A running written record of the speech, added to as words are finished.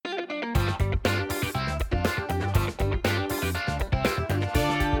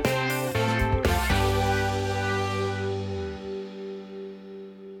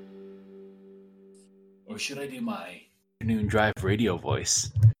should I do my afternoon drive radio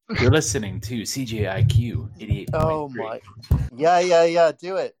voice? You're listening to CJIQ 88.3. Oh my! Yeah.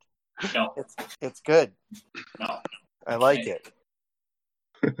 Do it. No, it's good. no. I like it.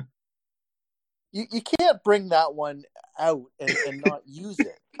 You can't bring that one out and not use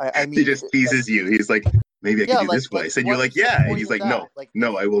it. I mean, he just teases you. He's like, maybe I can do this voice, and you're like, yeah, and he's like,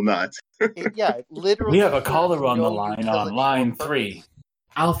 no, I will not. Literally. We have a caller on the line on line 3.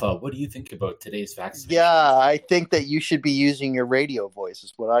 Alpha, what do you think about today's vaccination? Yeah, I think that you should be using your radio voice,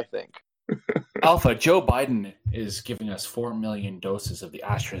 is what I think. Alpha, Joe Biden is giving us 4 million doses of the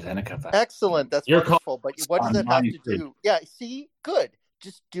AstraZeneca vaccine. Excellent. That's wonderful. But what does that have to do? Yeah, see? Good.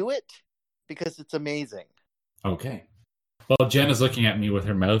 Just do it because it's amazing. Okay. Well, Jen is looking at me with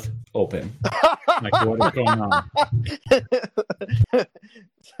her mouth open. Like, what is going on?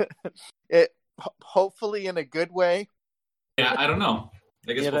 Hopefully in a good way. Yeah, I don't know.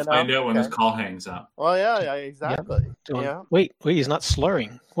 I guess we'll find out when this call hangs up. Well, yeah, exactly. Yeah. Wait, he's not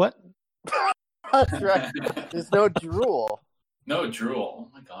slurring. What? That's right. There's no drool. No drool. Oh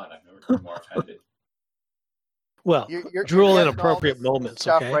my God, I've never been more offended. Well, drool in appropriate moments,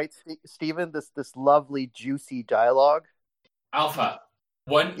 stuff, okay? Right, Stephen? This lovely, juicy dialogue. Alpha,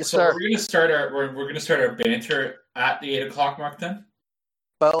 Yes, so sir. we're gonna start our banter at the 8 o'clock mark then.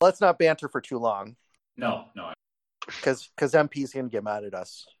 But let's not banter for too long. No. Because MP's going to get mad at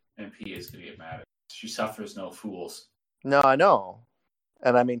us. MP is going to get mad at us. She suffers no fools. No, I know.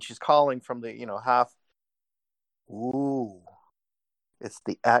 And I mean, she's calling from the, half. Ooh. It's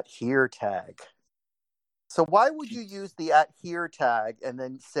the @here tag. So why would you use the @here tag and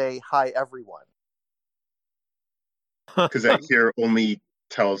then say, hi, everyone? Because @here only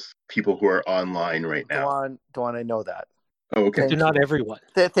tells people who are online right now. Dawn, I know that. Oh, okay. To not everyone.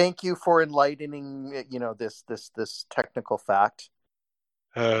 Thank you for enlightening, this technical fact.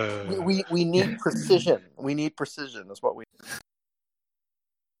 We need precision. We need precision is what we need.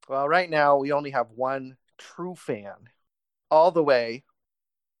 Well, right now we only have one true fan, all the way.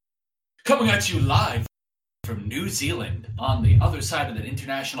 Coming at you live from New Zealand on the other side of the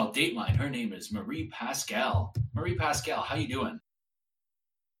international date line. Her name is Marie Pascal. Marie Pascal, how you doing?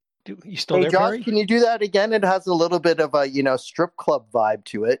 You still Hey, there, Josh, Barry? can you do that again? It has a little bit of a, strip club vibe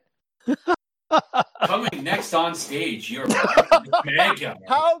to it. Coming next on stage, you're mega.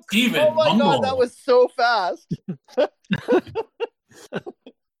 Steven Oh my Mumble. God, that was so fast.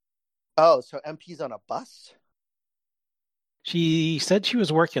 Oh, so MP's on a bus? She said she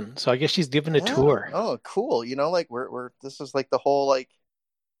was working, so I guess she's giving a tour. Oh, cool. We're this is like the whole, it's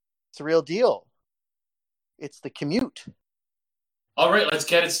a real deal. It's the commute. All right, let's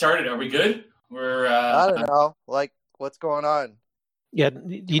get it started. Are we good? We're I don't know. What's going on? Yeah,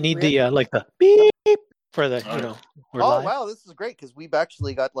 you need the beep for the, we're live. Wow, this is great because we've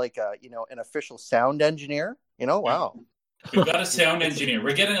actually got an official sound engineer. Wow. We've got a sound engineer.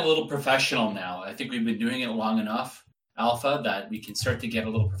 We're getting a little professional now. I think we've been doing it long enough, Alpha, that we can start to get a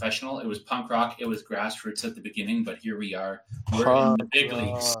little professional. It was punk rock. It was grassroots at the beginning, but here we are. We're in the big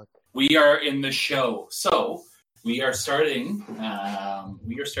leagues. We are in the show. So we are starting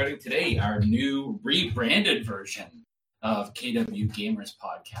today our new rebranded version of KW Gamers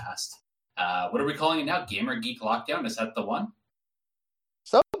podcast. What are we calling it now? Gamer Geek Lockdown? Is that the one?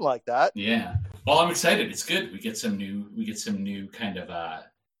 Something like that. Yeah. Well, I'm excited. It's good. We get some new kind of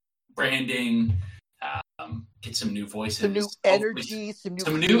branding. Get some new voices. Some new energy. Some new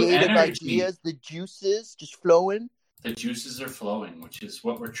creative ideas. The juices just flowing. The juices are flowing, which is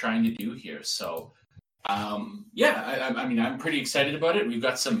what we're trying to do here. So, I'm pretty excited about it. We've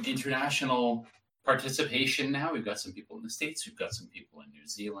got some international participation now. We've got some people in the States. We've got some people in New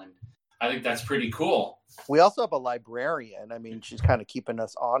Zealand. I think that's pretty cool. We also have a librarian. I mean, she's kind of keeping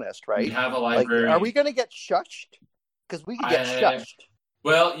us honest, right? We have a librarian. Are we going to get shushed? Because we could get shushed.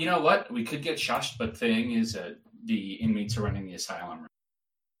 Well, you know what? We could get shushed, but the thing is that the inmates are running the asylum.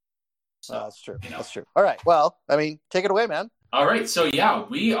 So, that's true. That's true. All right. Well, take it away, man. All right. So,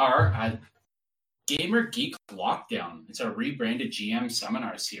 we are at Gamer Geek Lockdown. It's our rebranded GM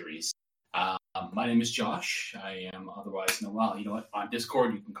seminar series. My name is Josh. I am otherwise known. Well, you know what? On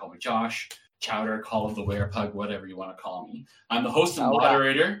Discord, you can call me Josh, Chowder, Call of the Werepug, whatever you want to call me. I'm the host and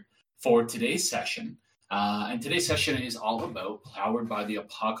moderator for today's session. And today's session is all about Powered by the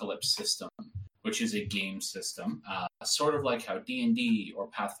Apocalypse system, which is a game system, sort of like how D&D or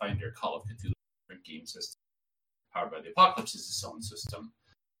Pathfinder, Call of Cthulhu, different game system. Powered by the Apocalypse is its own system.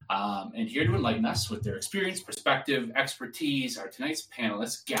 And here to enlighten us with their experience, perspective, expertise are tonight's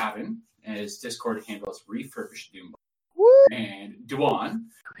panelists, Gavin, as Discord handles Refurbished Doom, and Duan,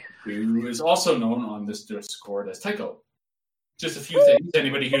 who is also known on this Discord as Tycho. Just a few things,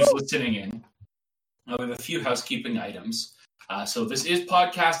 anybody who's listening in. We have a few housekeeping items. So this is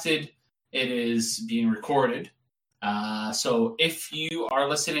podcasted. It is being recorded. So if you are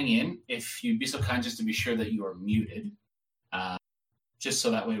listening in, if you'd be so kind just to be sure that you are muted, just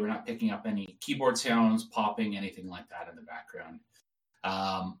so that way we're not picking up any keyboard sounds, popping, anything like that in the background.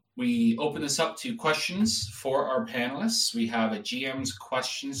 We open this up to questions for our panelists. We have a GM's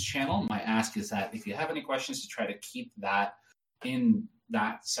questions channel. My ask is that if you have any questions, to try to keep that in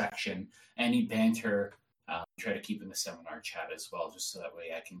that section. Any banter, try to keep in the seminar chat as well, just so that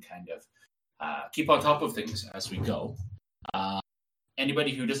way I can kind of keep on top of things as we go.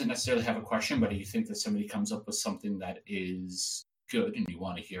 Anybody who doesn't necessarily have a question, but you think that somebody comes up with something that is good and you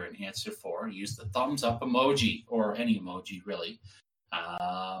want to hear an answer for, use the thumbs up emoji, or any emoji really.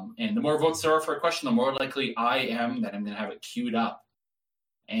 And the more votes there are for a question, the more likely I am that I'm going to have it queued up.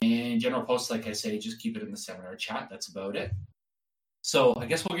 And general posts, like I say, just keep it in the seminar chat. That's about it. So I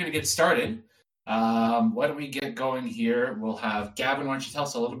guess we're going to get started. Why don't we get going here? We'll have Gavin. Why don't you tell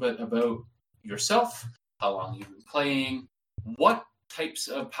us a little bit about yourself, how long you've been playing, what types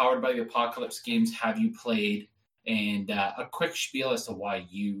of Powered by the Apocalypse games have you played, and a quick spiel as to why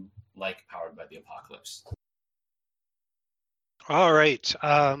you like Powered by the Apocalypse. All right.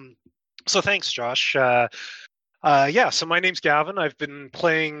 So thanks, Josh. So my name's Gavin. I've been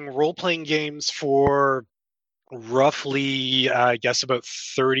playing role-playing games for roughly, I guess, about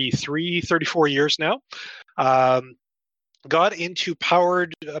 34 years now. Got into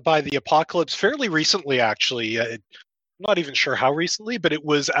Powered by the Apocalypse fairly recently, actually. I'm not even sure how recently, but it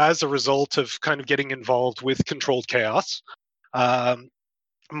was as a result of kind of getting involved with Controlled Chaos.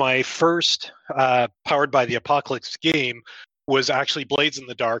 My first Powered by the Apocalypse game was actually Blades in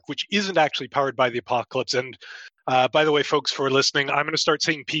the Dark, which isn't actually Powered by the Apocalypse. And by the way, folks, for listening, I'm going to start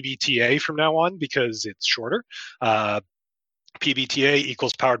saying PBTA from now on because it's shorter. PBTA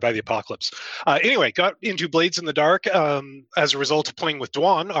equals Powered by the Apocalypse. Anyway, got into Blades in the Dark as a result of playing with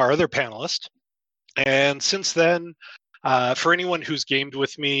Dwan, our other panelist. And since then, for anyone who's gamed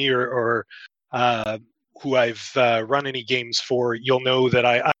with me or who I've run any games for, you'll know that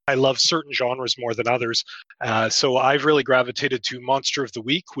I love certain genres more than others. So I've really gravitated to Monster of the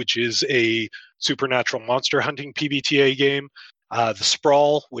Week, which is a supernatural monster hunting PBTA game. The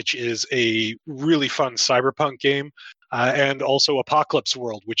Sprawl, which is a really fun cyberpunk game. And also Apocalypse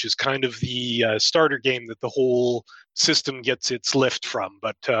World, which is kind of the starter game that the whole system gets its lift from.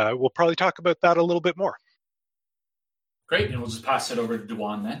 But we'll probably talk about that a little bit more. Great, and we'll just pass it over to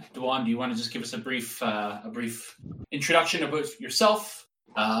Dwan then. Dwan, do you want to just give us a brief introduction about yourself,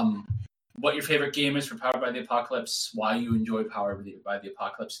 what your favorite game is for Powered by the Apocalypse, why you enjoy Powered by the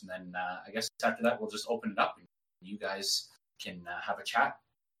Apocalypse, and then I guess after that we'll just open it up and you guys can have a chat.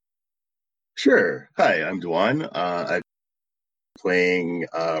 Sure. Hi, I'm Dwan. I've been playing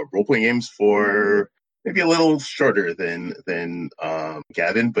role-playing games for maybe a little shorter than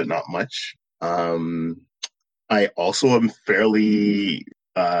Gavin, but not much. I also am fairly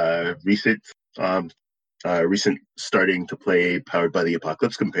recent starting to play Powered by the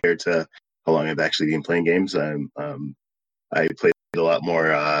Apocalypse compared to how long I've actually been playing games. I played a lot more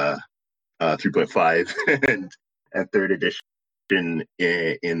 3.5 and third edition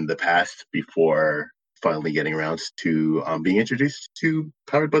in the past before finally getting around to being introduced to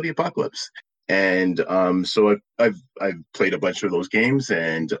Powered by the Apocalypse. And so I've played a bunch of those games,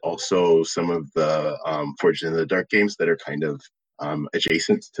 and also some of the Forged in the Dark games that are kind of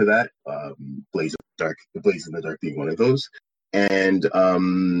adjacent to that. Blaze in the Dark being one of those. And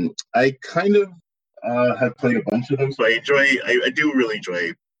I kind of have played a bunch of them, so I do really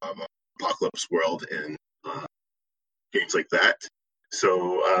enjoy Apocalypse World and games like that.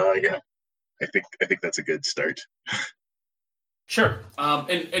 So yeah, I think that's a good start. Sure.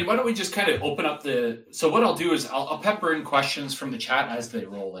 And why don't we just kind of open up so what I'll do is I'll pepper in questions from the chat as they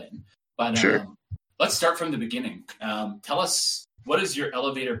roll in. But sure. Let's start from the beginning. Tell us, what is your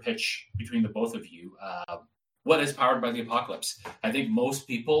elevator pitch between the both of you? What is Powered by the Apocalypse? I think most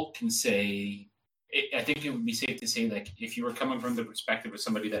people can say, I think it would be safe to say, like, if you were coming from the perspective of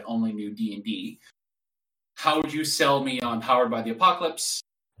somebody that only knew D&D, how would you sell me on Powered by the Apocalypse?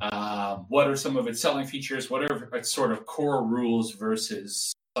 What are some of its selling features? What are its sort of core rules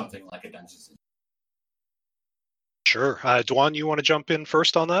versus something like a Dungeons & Dragons? Sure. Dwan, you want to jump in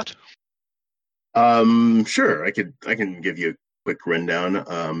first on that? Sure. I can give you a quick rundown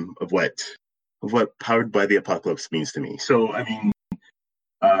of what Powered by the Apocalypse means to me. So, I mean,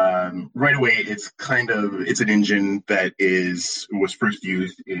 right away, it's an engine that was first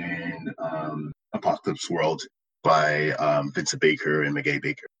used in Apocalypse World by Vincent Baker and Meguey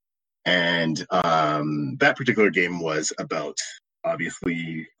Baker. And that particular game was about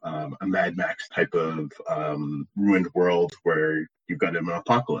obviously a Mad Max type of ruined world where you've got an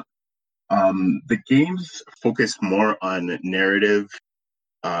apocalypse. The games focus more on narrative,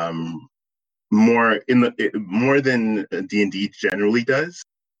 more than D&D generally does,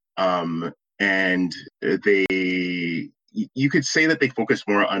 and you could say that they focus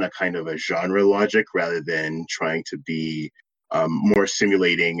more on a kind of a genre logic rather than trying to be more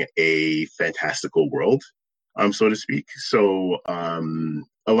simulating a fantastical world, so to speak. So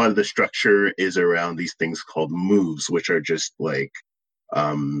a lot of the structure is around these things called moves, which are just like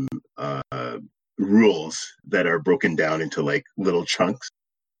rules that are broken down into like little chunks.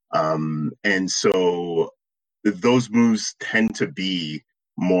 And so those moves tend to be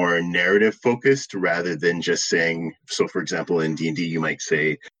more narrative focused rather than just saying, so for example, in D&D, you might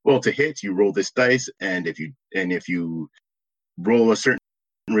say, well, to hit, you roll this dice, and if you roll a certain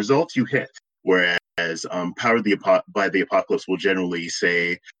result, you hit. Whereas Powered by the Apocalypse will generally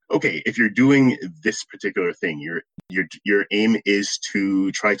say, okay, if you're doing this particular thing, your aim is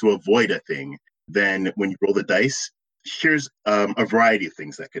to try to avoid a thing, then when you roll the dice, here's a variety of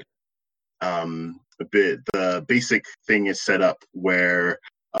things that could. The basic thing is set up where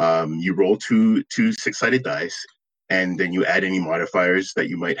you roll two six-sided dice, and then you add any modifiers that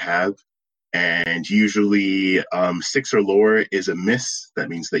you might have. And usually 6 or lower is a miss. That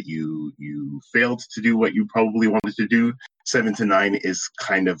means that you failed to do what you probably wanted to do. 7 to 9 is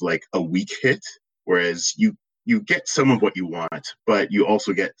kind of like a weak hit, whereas you get some of what you want, but you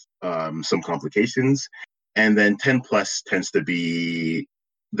also get some complications. And then 10 plus tends to be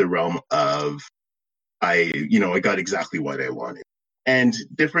the realm of I got exactly what I wanted. And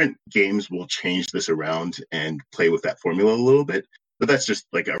different games will change this around and play with that formula a little bit, but that's just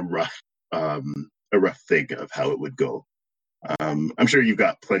like a rough thing of how it would go. I'm sure you've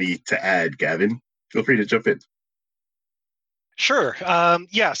got plenty to add, Gavin. Feel free to jump in. Sure.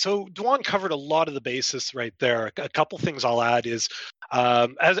 So Dwan covered a lot of the basis right there. A couple things I'll add is,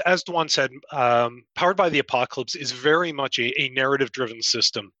 as Dwan said, Powered by the Apocalypse is very much a narrative-driven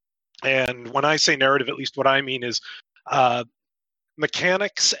system. And when I say narrative, at least what I mean is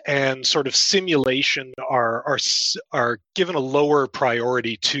mechanics and sort of simulation are given a lower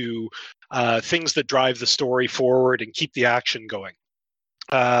priority to things that drive the story forward and keep the action going.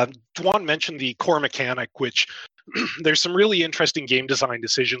 Dwan mentioned the core mechanic, which there's some really interesting game design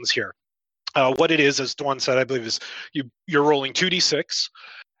decisions here. What it is, as Dwan said, I believe, is you're rolling 2d6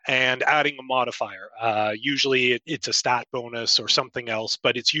 and adding a modifier. Usually it's a stat bonus or something else,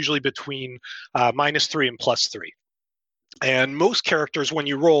 but it's usually between -3 and +3. And most characters, when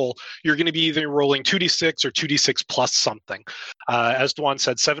you roll, you're going to be either rolling 2d6 or 2d6 plus something. As Dwan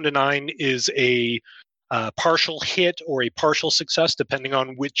said, 7 to 9 is a partial hit or a partial success, depending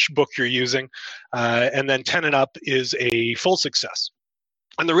on which book you're using. And then 10 and up is a full success.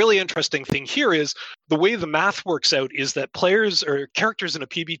 And the really interesting thing here is the way the math works out is that players or characters in a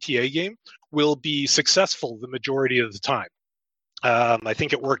PBTA game will be successful the majority of the time. I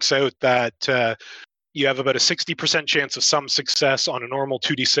think it works out that you have about a 60% chance of some success on a normal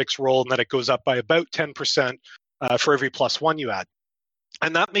 2d6 roll, and then it goes up by about 10% for every +1 you add.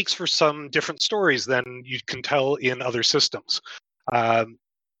 And that makes for some different stories than you can tell in other systems.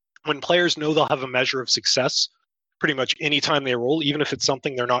 When players know they'll have a measure of success pretty much any time they roll, even if it's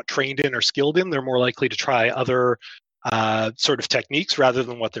something they're not trained in or skilled in, they're more likely to try other sort of techniques rather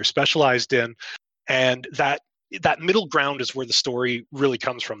than what they're specialized in. And that middle ground is where the story really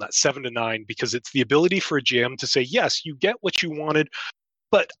comes from, that 7 to 9, because it's the ability for a GM to say, yes, you get what you wanted,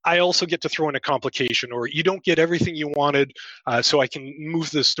 but I also get to throw in a complication, or you don't get everything you wanted, so I can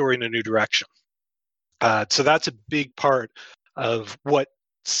move the story in a new direction. So that's a big part of what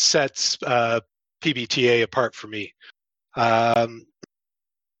sets PBTA apart for me.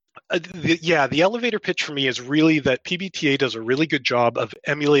 The elevator pitch for me is really that PBTA does a really good job of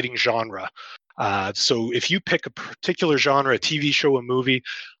emulating genre. So if you pick a particular genre, a TV show, a movie,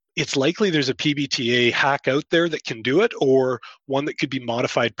 it's likely there's a PBTA hack out there that can do it, or one that could be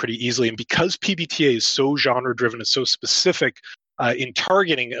modified pretty easily. And because PBTA is so genre-driven and so specific in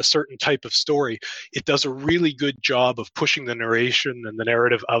targeting a certain type of story, it does a really good job of pushing the narration and the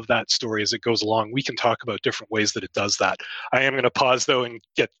narrative of that story as it goes along. We can talk about different ways that it does that. I am going to pause, though, and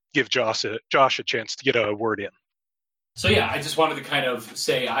give Josh a chance to get a word in. So yeah, I just wanted to kind of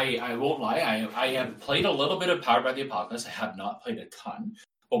say, I won't lie, I have played a little bit of Powered by the Apocalypse. I have not played a ton.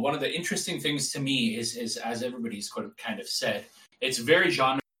 But one of the interesting things to me is as everybody's kind of said, it's very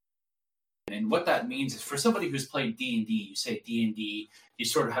genre. And what that means is for somebody who's played D&D, you say D&D, you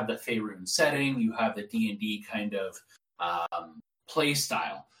sort of have the Faerun setting, you have the D&D kind of play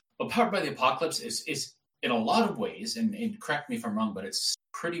style. But Powered by the Apocalypse is in a lot of ways, and correct me if I'm wrong, but it's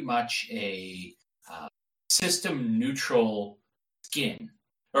pretty much a system neutral skin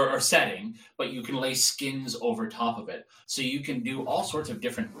or setting, but you can lay skins over top of it. So you can do all sorts of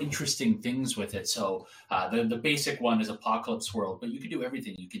different interesting things with it. So the basic one is Apocalypse World, but you could do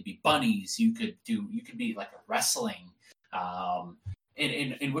everything. You could be bunnies. You could be like a wrestling.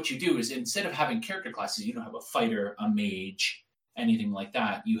 And what you do is, instead of having character classes, you don't have a fighter, a mage, anything like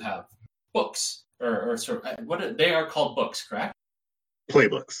that. You have books, or sort of, they are called books, correct?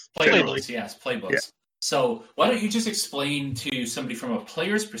 Playbooks. Playbooks, yes, playbooks. Yeah. So why don't you just explain to somebody from a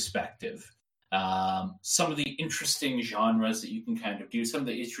player's perspective some of the interesting genres that you can kind of do, some of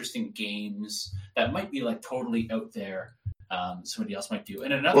the interesting games that might be like totally out there, somebody else might do.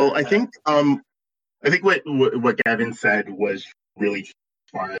 And another. Well, I think what Gavin said was really, as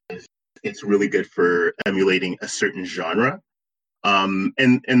far as it's really good for emulating a certain genre. And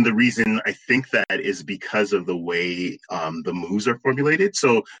the reason I think that is because of the way the moves are formulated.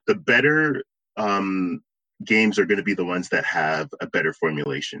 So the better games are going to be the ones that have a better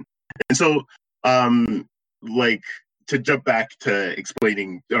formulation. And so, like, to jump back to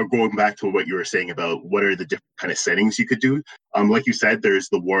explaining or going back to what you were saying about what are the different kind of settings you could do. Like you said, there's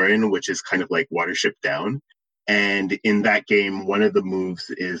the Warren, which is kind of like Watership Down. And in that game, one of the moves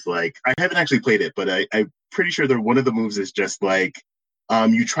is like, I haven't actually played it, but I'm pretty sure that one of the moves is just like,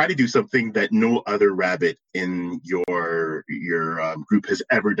 you try to do something that no other rabbit in your group has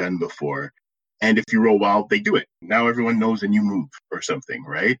ever done before. And if you roll well, they do it. Now everyone knows a new move or something,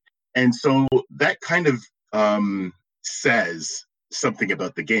 right? And so that kind of says something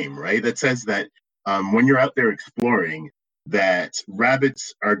about the game, right? That says that when you're out there exploring, that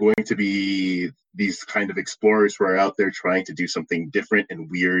rabbits are going to be these kind of explorers who are out there trying to do something different and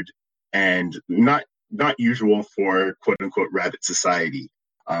weird and not usual for quote unquote rabbit society.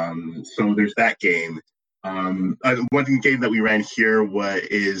 So there's that game. One game that we ran here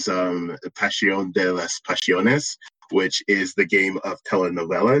is Pasión de las Pasiones, which is the game of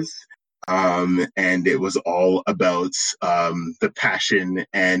telenovelas. And it was all about the passion,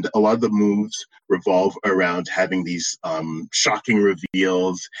 and a lot of the moves revolve around having these shocking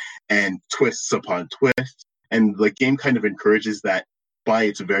reveals and twists upon twists. And the game kind of encourages that by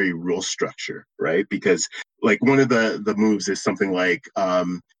its very rule structure, right? Because like one of the moves is something like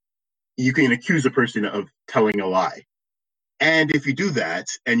you can accuse a person of telling a lie. And if you do that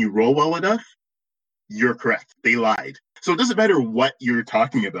and you roll well enough, you're correct. They lied. So it doesn't matter what you're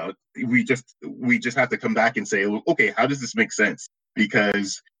talking about. We just have to come back and say, okay, how does this make sense?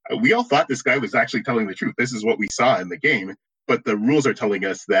 Because we all thought this guy was actually telling the truth. This is what we saw in the game. But the rules are telling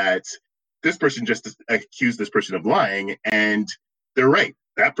us that this person just accused this person of lying, and they're right.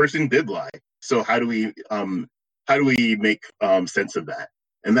 That person did lie. So how do we make sense of that?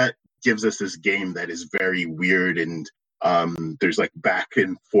 And that gives us this game that is very weird, and there's like back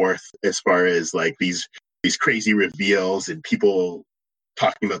and forth as far as like these crazy reveals and people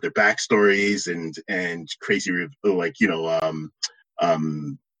talking about their backstories and crazy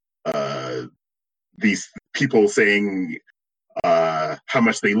these people saying how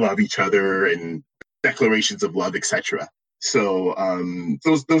much they love each other and declarations of love, etc. So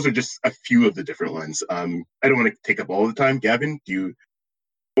those are just a few of the different ones. I don't want to take up all the time. Gavin,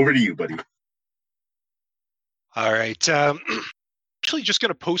 over to you, buddy. All right. Actually just going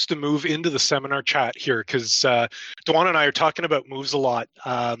to post a move into the seminar chat here because Dwan and I are talking about moves a lot.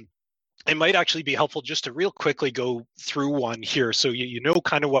 It might actually be helpful just to real quickly go through one here so you know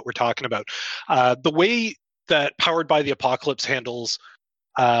kind of what we're talking about. The way that Powered by the Apocalypse handles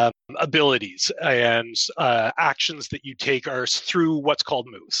abilities and actions that you take are through what's called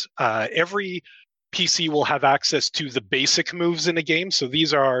moves. Every PC will have access to the basic moves in a game. So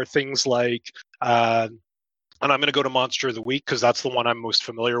these are things like, and I'm going to go to Monster of the Week because that's the one I'm most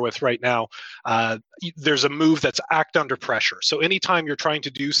familiar with right now. There's a move that's Act Under Pressure. So anytime you're trying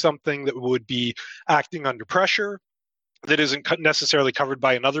to do something that would be acting under pressure, that isn't necessarily covered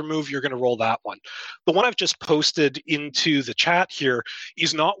by another move, you're going to roll that one. The one I've just posted into the chat here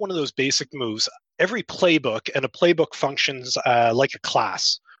is not one of those basic moves. Every playbook, and a playbook functions like a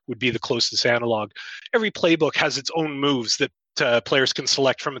class, would be the closest analog. Every playbook has its own moves that players can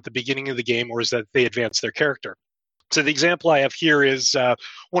select from at the beginning of the game, or is that they advance their character. So the example I have here is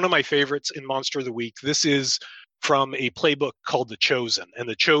one of my favorites in Monster of the Week. This is from a playbook called The Chosen, and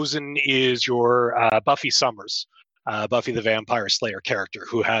The Chosen is your Buffy Summers. Buffy the Vampire Slayer character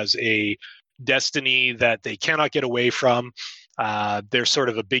who has a destiny that they cannot get away from. They're sort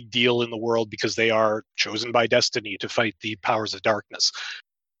of a big deal in the world because they are chosen by destiny to fight the powers of darkness.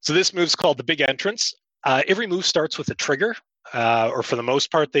 So this move's called the Big Entrance. Every move starts with a trigger. or for the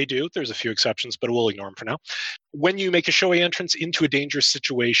most part they do. There's a few exceptions, but we'll ignore them for now. When you make a showy entrance into a dangerous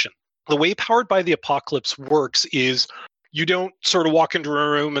situation, the way Powered by the Apocalypse works is you don't sort of walk into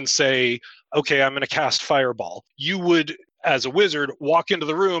a room and say, okay, I'm going to cast Fireball. You would, as a wizard, walk into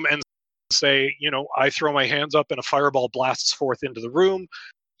the room and say, I throw my hands up and a fireball blasts forth into the room.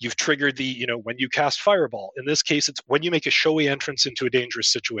 You've triggered the, when you cast Fireball. In this case, it's when you make a showy entrance into a dangerous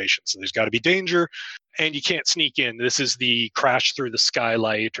situation. So there's got to be danger, and you can't sneak in. This is the crash through the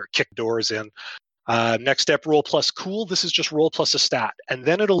skylight or kick doors in. Next step, roll plus cool. This is just roll plus a stat, and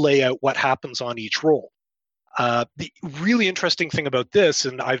then it'll lay out what happens on each roll. The really interesting thing about this,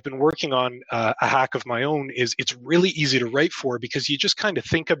 and I've been working on a hack of my own, is it's really easy to write for because you just kind of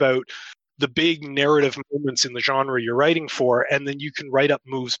think about the big narrative moments in the genre you're writing for, and then you can write up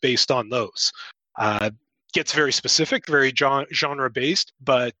moves based on those. Gets very specific, very genre-based,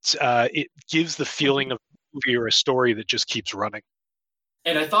 but it gives the feeling of a movie or a story that just keeps running.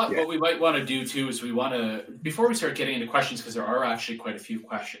 And I thought what we might want to do, too, is we want to, before we start getting into questions, because there are actually quite a few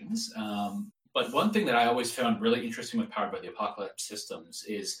questions, but one thing that I always found really interesting with Powered by the Apocalypse systems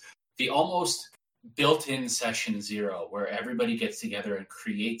is the almost built-in session zero, where everybody gets together and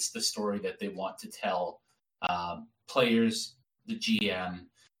creates the story that they want to tell. Players, the GM,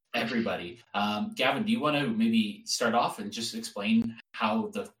 everybody. Gavin, do you want to maybe start off and just explain how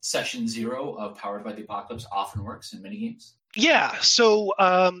the session zero of Powered by the Apocalypse often works in minigames? Yeah, so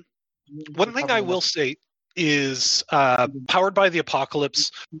one thing I will say is Powered by the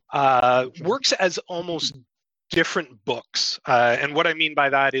Apocalypse works as almost different books. And what I mean by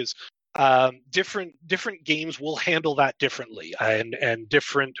that is different games will handle that differently, and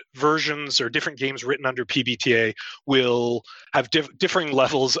different versions or different games written under PBTA will have differing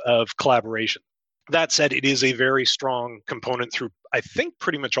levels of collaboration. That said, it is a very strong component through, I think,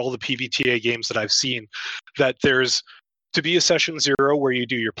 pretty much all the PBTA games that I've seen, that there's to be a session zero where you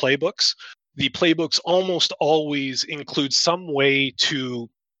do your playbooks. The playbooks almost always include some way to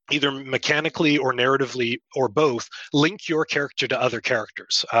either mechanically or narratively or both link your character to other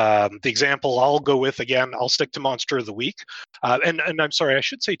characters. The example I'll go with, again, I'll stick to Monster of the Week. And I'm sorry, I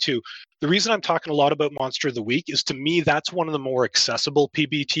should say too, the reason I'm talking a lot about Monster of the Week is, to me, that's one of the more accessible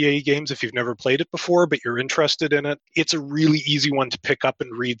PBTA games if you've never played it before, but you're interested in it. It's a really easy one to pick up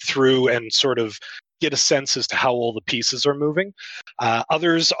and read through and sort of get a sense as to how all the pieces are moving.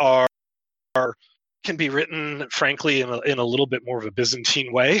 Others can be written, frankly, in a little bit more of a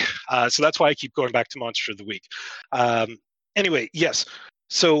Byzantine way. So that's why I keep going back to Monster of the Week. Anyway, yes.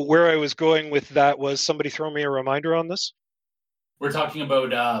 So where I was going with that was, somebody throw me a reminder on this? We're talking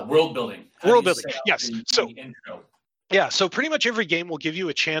about world building. World building, yes. Yeah, so pretty much every game will give you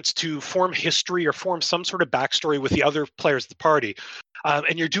a chance to form history or form some sort of backstory with the other players of the party.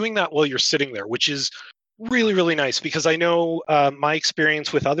 And you're doing that while you're sitting there, which is really, really nice, because I know my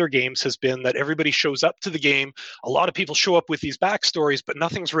experience with other games has been that everybody shows up to the game. A lot of people show up with these backstories, but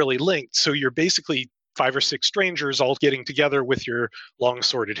nothing's really linked. So you're basically 5 or 6 strangers all getting together with your long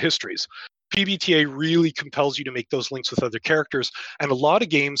sorted histories. PBTA really compels you to make those links with other characters. And a lot of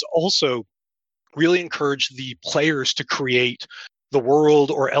games also really encourage the players to create the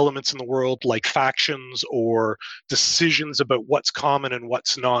world or elements in the world, like factions or decisions about what's common and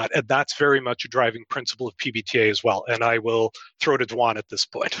what's not. And that's very much a driving principle of PBTA as well. And I will throw to Dwan at this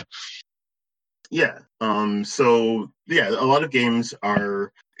point. Yeah. So a lot of games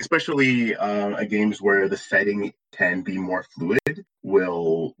are, especially games where the setting can be more fluid,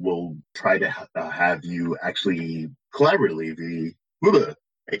 will try to have you actually collaboratively,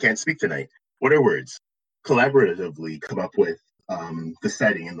 I can't speak tonight. What are words? Collaboratively come up with the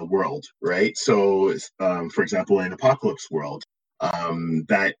setting in the world, right? So, for example, in Apocalypse World,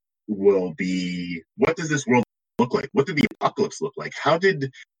 that will be, what does this world look like? What did the apocalypse look like? How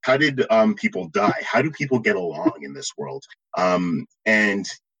did people die? How do people get along in this world? And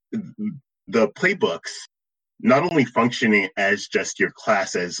the playbooks not only functioning as just your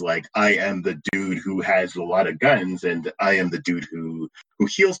class as like, I am the dude who has a lot of guns and I am the dude who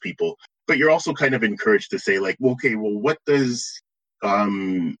heals people, but you're also kind of encouraged to say like, okay, well, what does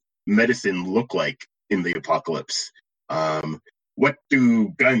medicine look like in the apocalypse? What do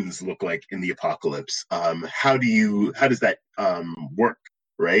guns look like in the apocalypse? How does that work,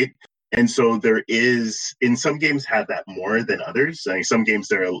 right? And so there is, in some games have that more than others. I mean, some games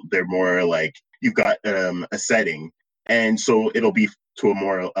they're more like, you've got a setting, and so it'll be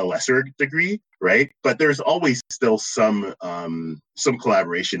to a lesser degree, right? But there's always still some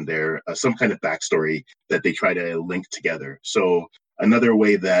collaboration there, some kind of backstory that they try to link together. So another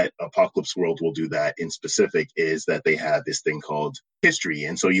way that Apocalypse World will do that in specific is that they have this thing called history,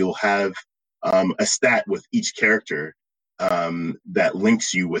 and so you'll have a stat with each character that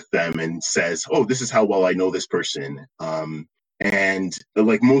links you with them and says, "Oh, this is how well I know this person." And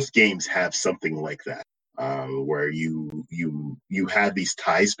like most games have something like that, where you have these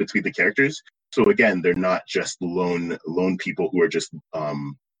ties between the characters. So again, they're not just lone people who are just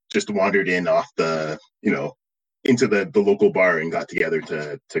wandered in off the into the local bar and got together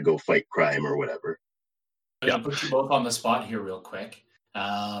to go fight crime or whatever. I'm going to put you both on the spot here real quick.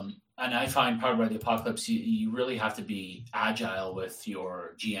 And I find Powered by the Apocalypse, you really have to be agile with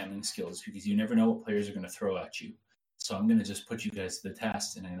your GMing skills because you never know what players are going to throw at you. So I'm going to just put you guys to the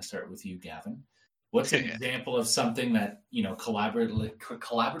test, and I'm going to start with you, Gavin. What's an example of something that,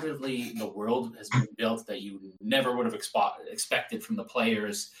 collaboratively the world has been built that you never would have expected from the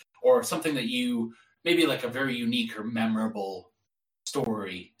players, or something that you, maybe like a very unique or memorable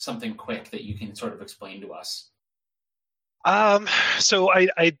story, something quick that you can sort of explain to us? So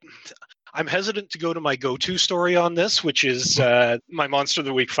I'm hesitant to go to my go-to story on this, which is my Monster of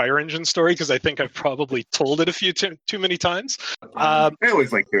the Week Fire Engine story, because I think I've probably told it a few too many times. I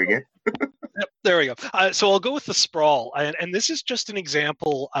always like hearing it. Yep, there we go. So I'll go with the Sprawl, and this is just an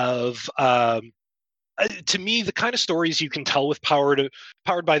example of, to me, the kind of stories you can tell with Powered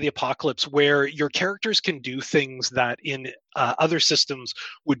by the Apocalypse, where your characters can do things that in other systems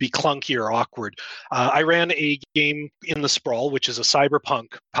would be clunky or awkward. I ran a game in the Sprawl, which is a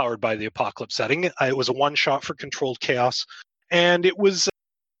cyberpunk Powered by the Apocalypse setting. It was a one-shot for Controlled Chaos, and it was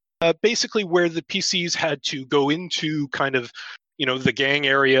basically where the PCs had to go into kind of the gang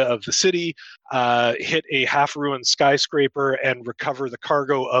area of the city, hit a half-ruined skyscraper, and recover the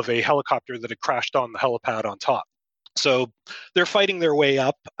cargo of a helicopter that had crashed on the helipad on top. So they're fighting their way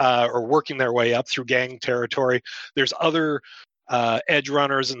up, or working their way up through gang territory. There's other edge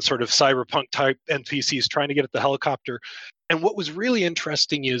runners and sort of cyberpunk-type NPCs trying to get at the helicopter. And what was really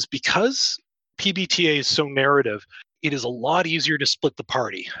interesting is, because PBTA is so narrative, it is a lot easier to split the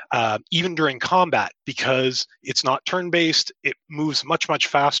party, even during combat, because it's not turn-based. It moves much, much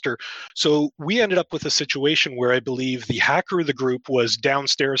faster. So we ended up with a situation where I believe the hacker of the group was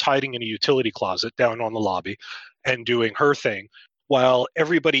downstairs hiding in a utility closet down on the lobby and doing her thing, while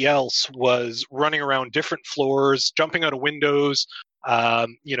everybody else was running around different floors, jumping out of windows, up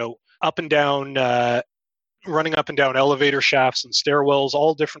and down, running up and down elevator shafts and stairwells,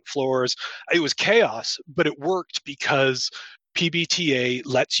 all different floors. It was chaos, but it worked because PBTA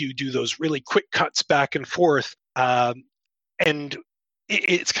lets you do those really quick cuts back and forth. And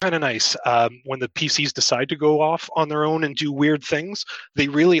it's kind of nice when the PCs decide to go off on their own and do weird things. They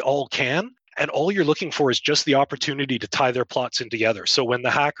really all can. And all you're looking for is just the opportunity to tie their plots in together. So when the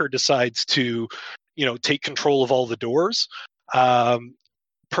hacker decides to, take control of all the doors,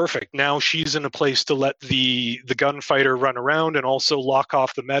 perfect. Now she's in a place to let the gunfighter run around and also lock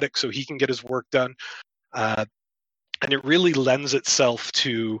off the medic so he can get his work done. And it really lends itself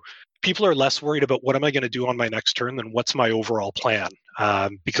to, people are less worried about what am I going to do on my next turn than what's my overall plan,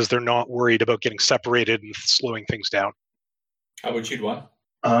 because they're not worried about getting separated and slowing things down. How about you,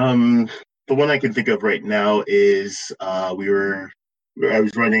 Dwan? The one I can think of right now is I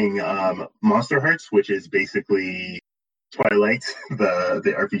was running Monster Hearts, which is basically Twilight,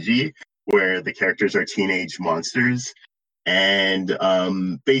 the RPG, where the characters are teenage monsters. And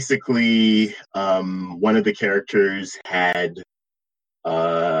basically one of the characters had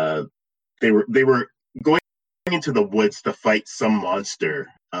they were going into the woods to fight some monster,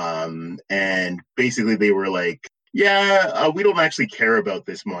 and basically they were like, we don't actually care about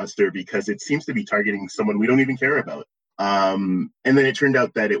this monster because it seems to be targeting someone we don't even care about. And then it turned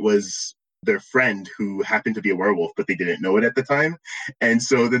out that it was their friend who happened to be a werewolf, but they didn't know it at the time. And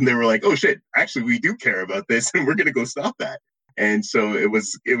so then they were like, oh shit, actually we do care about this and we're going to go stop that. And so it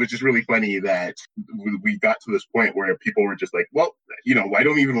was just really funny that we got to this point where people were just like, well, I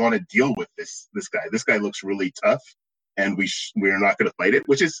don't even want to deal with this guy. This guy looks really tough and we're not going to fight it,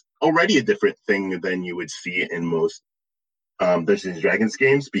 which is already a different thing than you would see in most Dungeons and Dragons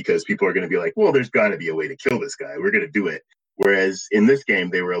games, because people are going to be like, well, there's got to be a way to kill this guy. We're going to do it. Whereas in this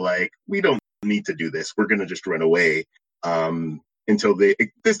game, they were like, we don't need to do this. We're going to just run away until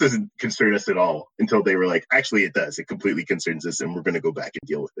this doesn't concern us at all, until they were like, actually, it does. It completely concerns us, and we're going to go back and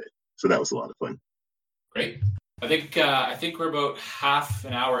deal with it. So that was a lot of fun. Great. I think we're about half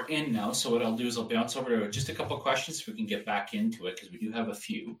an hour in now. So what I'll do is I'll bounce over to just a couple of questions so we can get back into it, because we do have a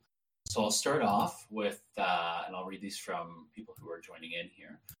few. So I'll start off with, and I'll read these from people who are joining in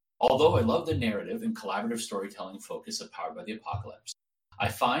here. Although I love the narrative and collaborative storytelling focus of Powered by the Apocalypse, I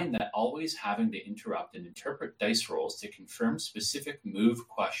find that always having to interrupt and interpret dice rolls to confirm specific move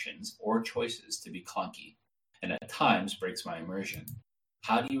questions or choices to be clunky, and at times breaks my immersion.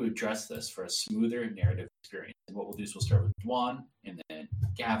 How do you address this for a smoother narrative experience? And what we'll do is we'll start with Dwan and then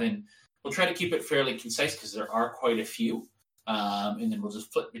Gavin. We'll try to keep it fairly concise because there are quite a few. And then we'll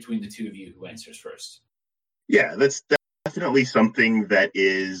just flip between the two of you who answers first. Yeah, that's definitely something that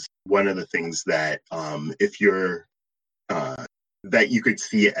is one of the things that if you're that you could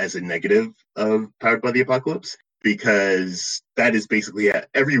see it as a negative of Powered by the Apocalypse, because that is basically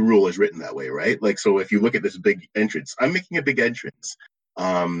every rule is written that way, right? Like, so if you look at this big entrance, I'm making a big entrance,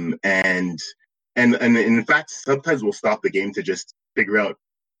 and in fact, sometimes we'll stop the game to just figure out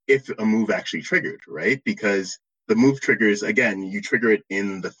if a move actually triggered, right? Because the move triggers, again, you trigger it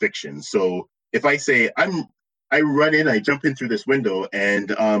in the fiction. So if I say I run in, I jump in through this window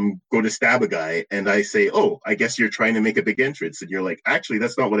and go to stab a guy, and I say, oh, I guess you're trying to make a big entrance. And you're like, actually,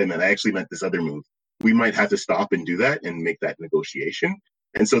 that's not what I meant. I actually meant this other move. We might have to stop and do that and make that negotiation.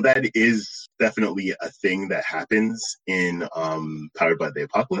 And so that is definitely a thing that happens in Powered by the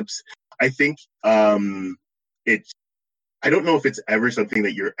Apocalypse. I think I don't know if it's ever something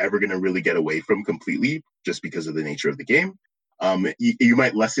that you're ever going to really get away from completely, just because of the nature of the game. You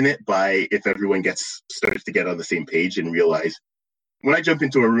might lessen it by if everyone starts to get on the same page and realize when I jump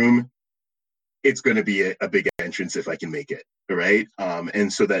into a room, it's going to be a big entrance if I can make it, right?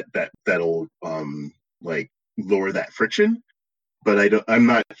 And so that'll like lower that friction. But I'm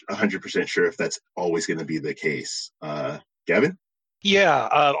not 100% sure if that's always going to be the case. Gavin? Yeah,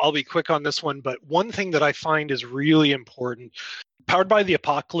 I'll be quick on this one, but one thing that I find is really important, Powered by the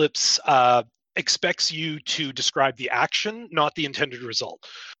Apocalypse expects you to describe the action, not the intended result.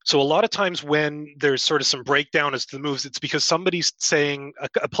 So a lot of times when there's sort of some breakdown as to the moves, it's because somebody's saying,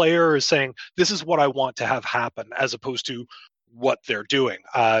 a player is saying, this is what I want to have happen, as opposed to what they're doing.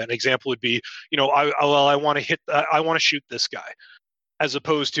 An example would be, I want to shoot this guy, as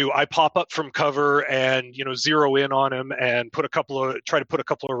opposed to I pop up from cover and zero in on him and try to put a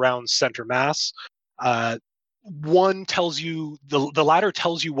couple of rounds center mass. One tells you the latter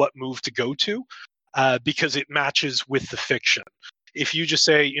tells you what move to go to because it matches with the fiction. If you just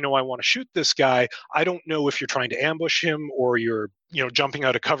say, I want to shoot this guy, I don't know if you're trying to ambush him or you're, jumping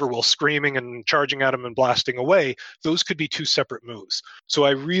out of cover while screaming and charging at him and blasting away. Those could be two separate moves. So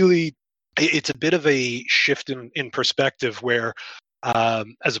it's a bit of a shift in perspective where,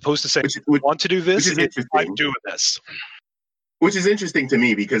 as opposed to saying, I want to do this, I'm doing this. Which is interesting to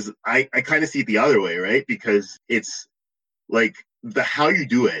me because I kind of see it the other way, right? Because it's like how you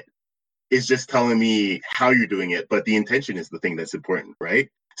do it is just telling me how you're doing it, but the intention is the thing that's important, right?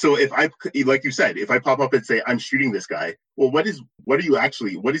 So like you said, if I pop up and say, I'm shooting this guy, well, what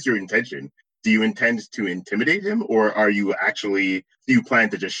is your intention? Do you intend to intimidate him, or do you plan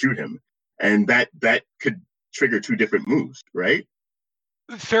to just shoot him? And that could trigger two different moves, right?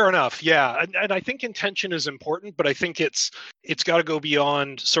 Fair enough, yeah, and I think intention is important, but I think it's got to go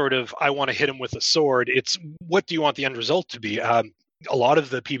beyond sort of I want to hit him with a sword. It's what do you want the end result to be? A lot of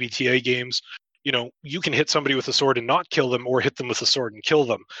the PBTA games, you can hit somebody with a sword and not kill them, or hit them with a sword and kill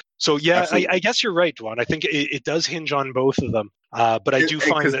them. So yeah, I guess you're right, Dwan. I think it does hinge on both of them. But I do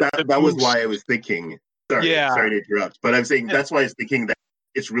find that was why I was thinking. Sorry to interrupt, but I'm saying that's why I was thinking that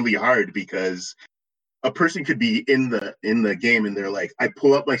it's really hard because a person could be in the game and they're like, I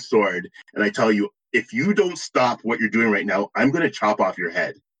pull up my sword and I tell you, if you don't stop what you're doing right now, I'm going to chop off your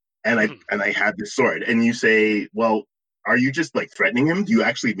head. And I have this sword. And you say, well, are you just like threatening him? Do you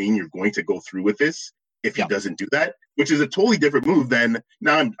actually mean you're going to go through with this if he doesn't do that? Which is a totally different move than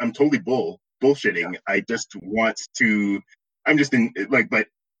now I'm totally bullshitting. I just want to, I'm just in like, but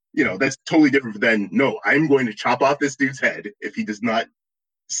that's totally different than, no, I'm going to chop off this dude's head if he does not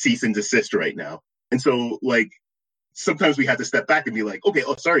cease and desist right now. And so, like, sometimes we have to step back and be like, okay,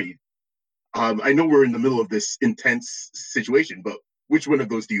 sorry. I know we're in the middle of this intense situation, but which one of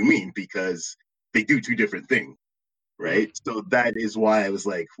those do you mean? Because they do two different things, right? So that is why I was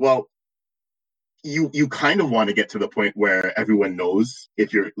like, well, you kind of want to get to the point where everyone knows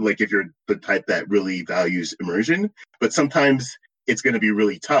if you're the type that really values immersion, but sometimes it's going to be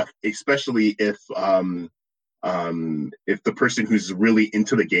really tough, especially if the person who's really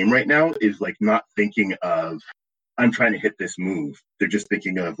into the game right now is like not thinking of I'm trying to hit this move. They're just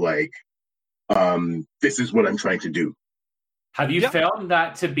thinking of like this is what I'm trying to do. Have you found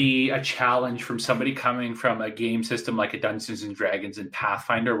that to be a challenge from somebody coming from a game system like a Dungeons and Dragons and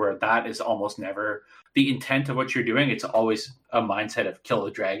Pathfinder, where that is almost never the intent of what you're doing? It's always a mindset of kill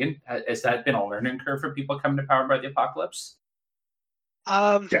the dragon. Has that been a learning curve for people coming to Powered by the Apocalypse?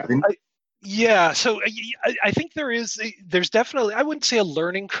 Yeah, so I think there's definitely, I wouldn't say a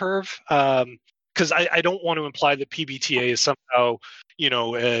learning curve, because I don't want to imply that PBTA is somehow,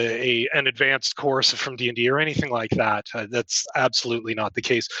 an advanced course from D&D or anything like that. That's absolutely not the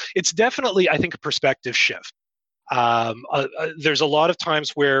case. It's definitely, I think, a perspective shift. There's a lot of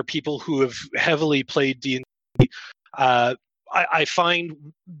times where people who have heavily played D&D, I find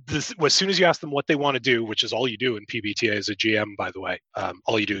this, as soon as you ask them what they want to do, which is all you do in PBTA as a GM, by the way,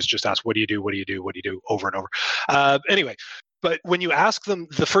 all you do is just ask, what do you do, what do you do, what do you do, over and over. Anyway, but when you ask them,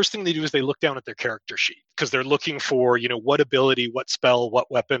 the first thing they do is they look down at their character sheet because they're looking for, what ability, what spell,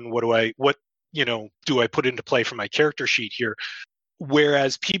 what weapon, do I put into play for my character sheet here?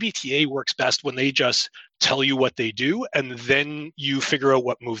 Whereas PBTA works best when they just tell you what they do, and then you figure out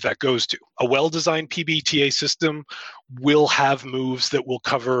what move that goes to. A well-designed PBTA system will have moves that will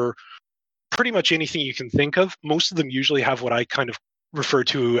cover pretty much anything you can think of. Most of them usually have what I kind of refer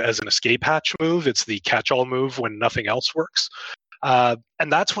to as an escape hatch move. It's the catch-all move when nothing else works. And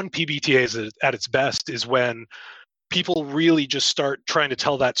that's when PBTA is at its best, is when people really just start trying to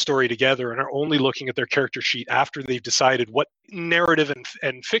tell that story together and are only looking at their character sheet after they've decided what narrative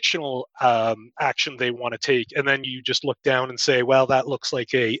and fictional action they want to take. And then you just look down and say, well, that looks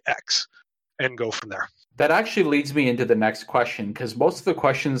like a X, and go from there. That actually leads me into the next question, because most of the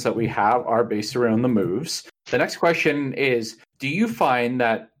questions that we have are based around the moves. The next question is, do you find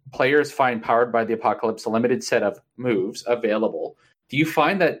that players find Powered by the Apocalypse a limited set of moves available? Do you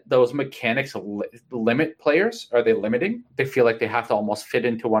find that those mechanics limit players? Are they limiting? They feel like they have to almost fit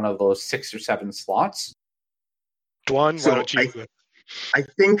into one of those 6 or 7 slots? Dwan, why don't you? I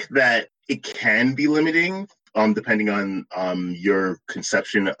think that it can be limiting, depending on your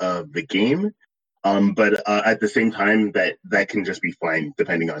conception of the game. But at the same time, that can just be fine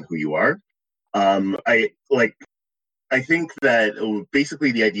depending on who you are. I think that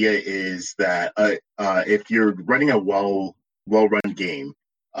basically the idea is that if you're running a well-run game,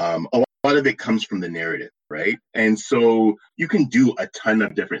 a lot of it comes from the narrative, right? And so you can do a ton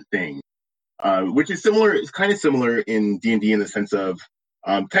of different things, which is similar. It's kind of similar in D&D in the sense of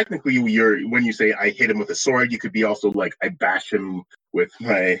technically, when you say I hit him with a sword, you could be also like I bash him with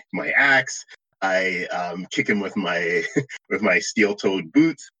my axe. I kick him with my steel-toed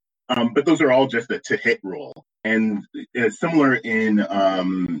boots. But those are all just a to-hit roll. And similar in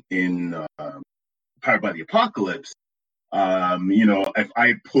Powered by the Apocalypse, if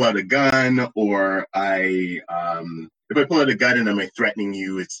I pull out a gun or if I pull out a gun and I'm threatening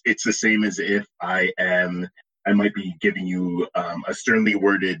you, it's the same as if I might be giving you a sternly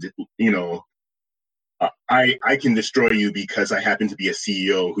worded, I can destroy you because I happen to be a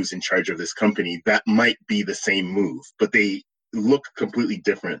CEO who's in charge of this company. That might be the same move, but they look completely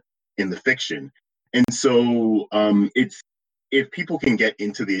different in the fiction. And so if people can get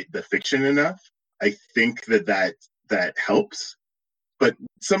into the fiction enough, I think that helps. But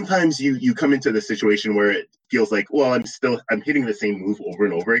sometimes you come into the situation where it feels like, well, I'm hitting the same move over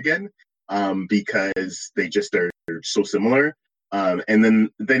and over again because they just are so similar. And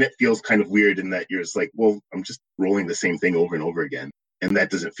then it feels kind of weird in that you're just like, well, I'm just rolling the same thing over and over again. And that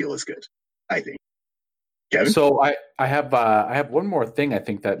doesn't feel as good, I think. Kevin? So I have one more thing I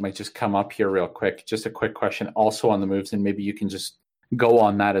think that might just come up here real quick. Just a quick question also on the moves, and maybe you can just go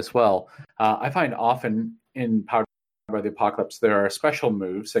on that as well. I find often in Powered by the Apocalypse, there are special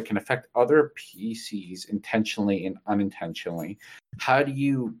moves that can affect other PCs intentionally and unintentionally. How do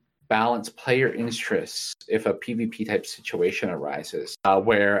you balance player interests if a PvP type situation arises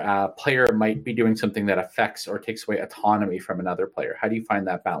where a player might be doing something that affects or takes away autonomy from another player? How do you find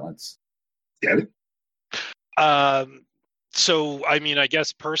that balance? Kevin? So, I mean, I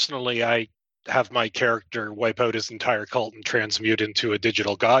guess personally, I have my character wipe out his entire cult and transmute into a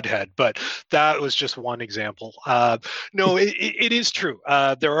digital godhead, but that was just one example. No, it is true.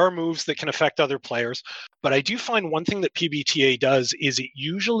 There are moves that can affect other players, but I do find one thing that PBTA does is it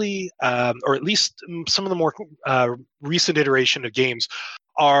usually, or at least some of the more recent iteration of games,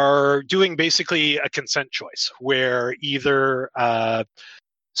 are doing basically a consent choice where either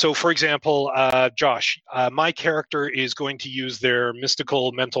so, for example, Josh, my character is going to use their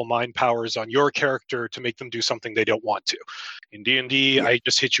mystical mental mind powers on your character to make them do something they don't want to. In D&D, I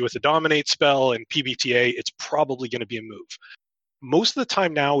just hit you with a dominate spell, and PBTA, it's probably going to be a move. Most of the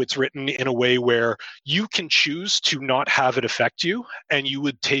time now, it's written in a way where you can choose to not have it affect you, and you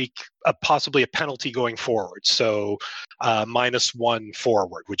would take possibly a penalty going forward. So, -1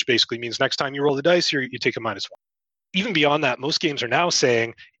 forward, which basically means next time you roll the dice, you take a -1. Even beyond that, most games are now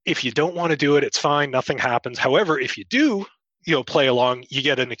saying, if you don't want to do it, it's fine, nothing happens. However, if you do, play along, you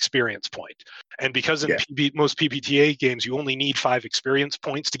get an experience point. And because in most PBTA games, you only need 5 experience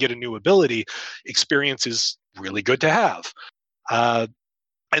points to get a new ability, experience is really good to have.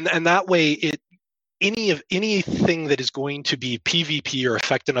 And that way, anything that is going to be PvP or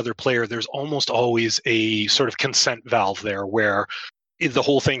affect another player, there's almost always a sort of consent valve there where the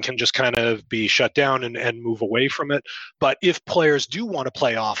whole thing can just kind of be shut down and move away from it. But if players do want to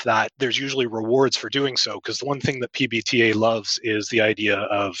play off that, there's usually rewards for doing so, because the one thing that PBTA loves is the idea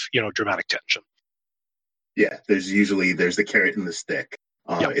of, dramatic tension. Yeah, there's the carrot and the stick,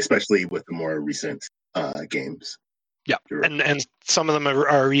 Yep. especially with the more recent games. Yeah, Sure. and some of them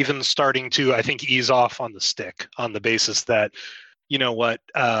are even starting to, I think, ease off on the stick on the basis that,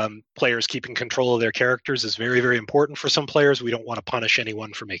 players keeping control of their characters is very, very important for some players. We don't want to punish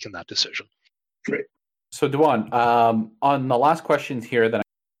anyone for making that decision. Right. So, Dwan, on the last questions here, then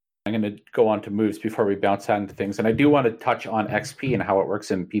I'm going to go on to moves before we bounce out into things. And I do want to touch on XP and how it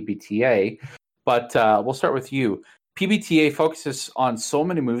works in PBTA, but we'll start with you. PBTA focuses on so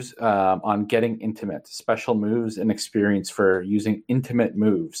many moves on getting intimate, special moves, and experience for using intimate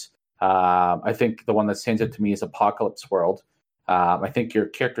moves. I think the one that stands out to me is Apocalypse World. I think your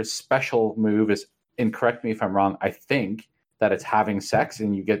character's special move is, and correct me if I'm wrong, I think that it's having sex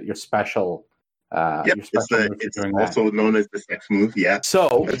and you get your special. It's also known as the sex move. Yeah.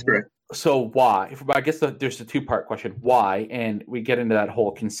 So that's correct. So why? I guess there's a two-part question. Why? And we get into that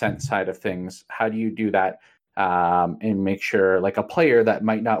whole consent side of things. How do you do that? And make sure, like a player that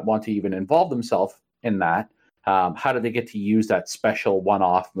might not want to even involve themselves in that, how do they get to use that special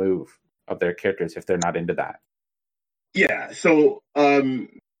one-off move of their characters if they're not into that? Yeah. So why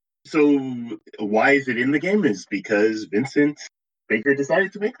is it in the game? Is because Vincent Baker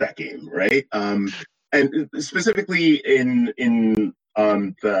decided to make that game, right? And specifically in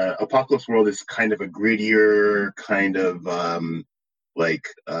the Apocalypse World is kind of a grittier kind of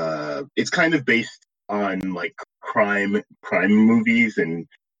it's kind of based on like crime movies and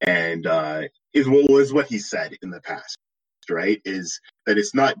is what he said in the past, right? Is that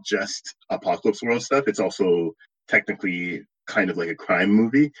it's not just Apocalypse World stuff, it's also technically kind of like a crime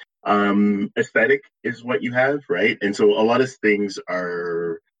movie. Aesthetic is what you have, right? And so a lot of things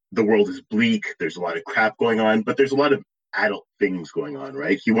the world is bleak, there's a lot of crap going on, but there's a lot of adult things going on,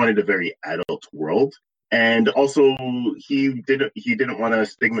 right? He wanted a very adult world. And also he didn't want to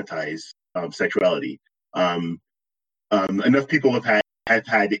stigmatize sexuality. Enough people have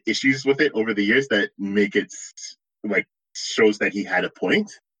had issues with it over the years that make it like shows that he had a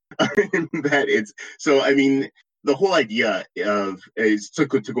point. That it's so. I mean, the whole idea is to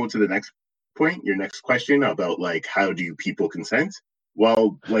go to the next point, your next question about like how do people consent?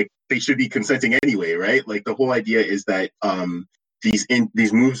 Well, like they should be consenting anyway, right? Like the whole idea is that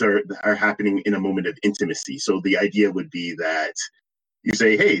these moves are happening in a moment of intimacy. So the idea would be that you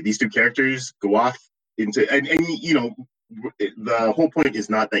say, hey, these two characters go off into and the whole point is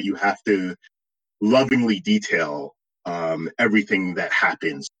not that you have to lovingly detail everything that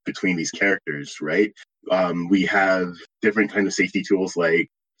happens between these characters, right? We have different kind of safety tools like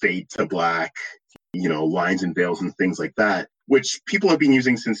fade to black, lines and veils and things like that, which people have been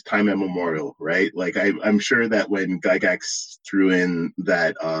using since time immemorial, right? Like I'm sure that when Gygax threw in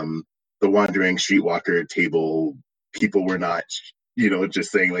that the Wandering Streetwalker table, people were not,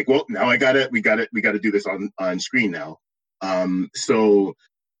 just saying like, well, now we gotta do this on screen now. So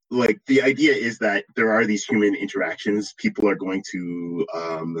like the idea is that there are these human interactions. People are going to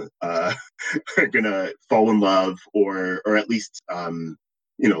are gonna fall in love or at least fall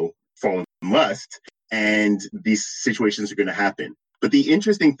in lust, and these situations are going to happen. But the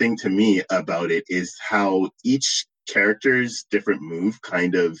interesting thing to me about it is how each character's different move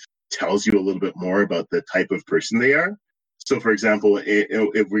kind of tells you a little bit more about the type of person they are. So, for example,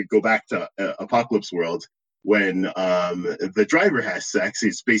 if we go back to Apocalypse World, when the driver has sex,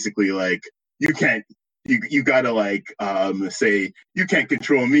 it's basically like you gotta like say you can't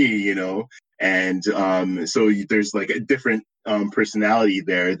control me, and so there's like a different personality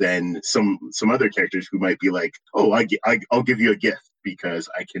there than some other characters who might be like, oh, I'll give you a gift because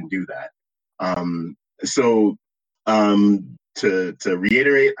I can do that. To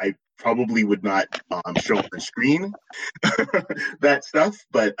reiterate, I probably would not show up on screen that stuff,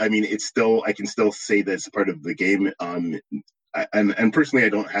 but I mean, I can still say that it's part of the game. And personally, I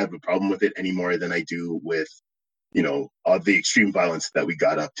don't have a problem with it any more than I do with, all the extreme violence that we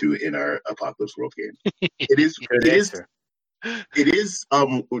got up to in our Apocalypse World game. It is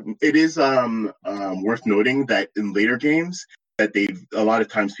worth noting that in later games that a lot of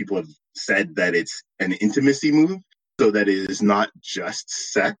times people have said that it's an intimacy move, so that it is not just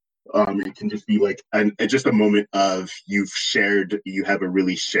sex. It can just be like just a moment of you have a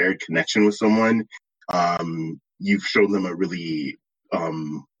really shared connection with someone. You've shown them a really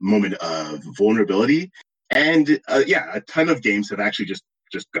moment of vulnerability, and a ton of games have actually just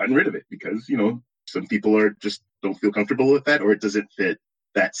gotten rid of it because some people are just don't feel comfortable with that, or it doesn't fit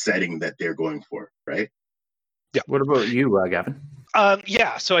that setting that they're going for, right? Yeah. What about you, Gavin?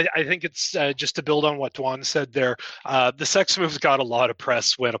 So I think it's just to build on what Dwan said there. The sex moves got a lot of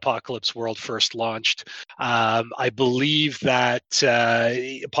press when Apocalypse World first launched. I believe that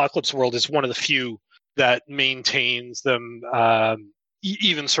Apocalypse World is one of the few that maintains them,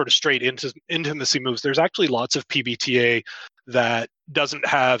 even sort of straight into intimacy moves. There's actually lots of PBTA that doesn't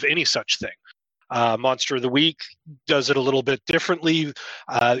have any such thing. Monster of the Week does it a little bit differently.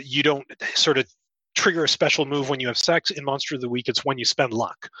 You don't sort of trigger a special move when you have sex. In Monster of the Week, it's when you spend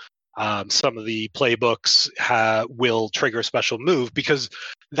luck. Some of the playbooks will trigger a special move because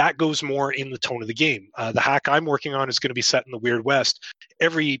that goes more in the tone of the game. The hack I'm working on is going to be set in the Weird West.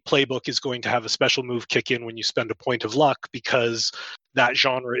 Every playbook is going to have a special move kick in when you spend a point of luck, because that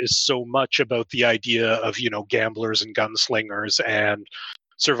genre is so much about the idea of, gamblers and gunslingers and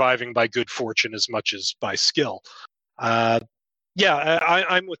surviving by good fortune as much as by skill. I'm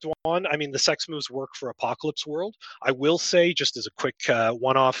with Dwan. I mean, the sex moves work for Apocalypse World. I will say, just as a quick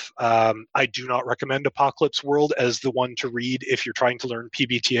one-off, I do not recommend Apocalypse World as the one to read if you're trying to learn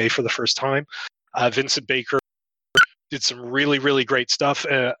PBTA for the first time. Vincent Baker did some really, really great stuff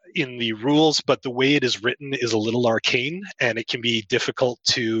in the rules, but the way it is written is a little arcane, and it can be difficult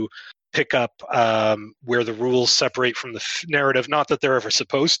to pick up where the rules separate from the narrative. Not that they're ever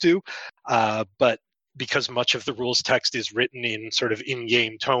supposed to, but because much of the rules text is written in sort of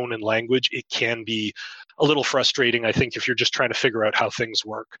in-game tone and language, it can be a little frustrating, I think, if you're just trying to figure out how things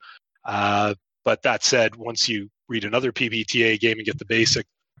work. But that said, once you read another PBTA game and get the basic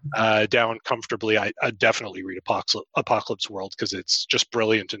down comfortably, I definitely read Apocalypse World, because it's just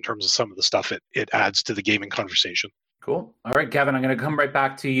brilliant in terms of some of the stuff it adds to the gaming conversation. Cool. All right, Gavin, I'm going to come right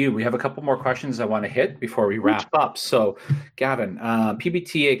back to you. We have a couple more questions I want to hit before we wrap up. So, Gavin,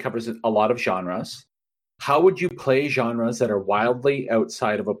 PBTA covers a lot of genres. How would you play genres that are wildly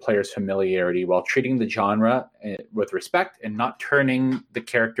outside of a player's familiarity while treating the genre with respect and not turning the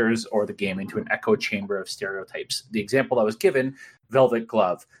characters or the game into an echo chamber of stereotypes? The example I was given, Velvet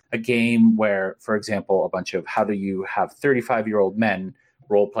Glove, a game where, for example, a bunch of how do you have 35-year-old men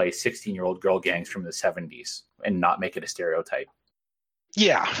roleplay 16-year-old girl gangs from the 70s and not make it a stereotype?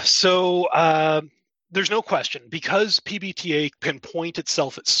 Yeah, so there's no question, because PBTA can point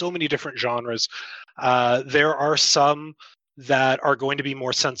itself at so many different genres, there are some that are going to be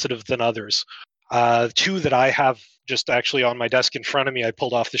more sensitive than others. Two that I have just actually on my desk in front of me, I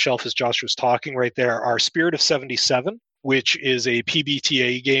pulled off the shelf as Josh was talking right there, are Spirit of 77, which is a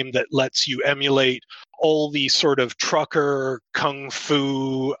PBTA game that lets you emulate all the sort of trucker kung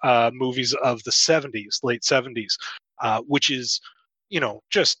fu movies of the 70s, late 70s, which is,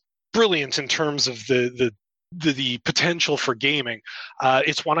 just brilliant in terms of the potential for gaming.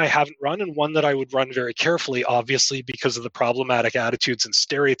 It's one I haven't run, and one that I would run very carefully, obviously, because of the problematic attitudes and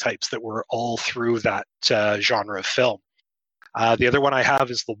stereotypes that were all through that genre of film. The other one I have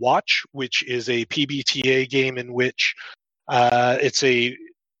is The Watch, which is a PBTA game in which it's a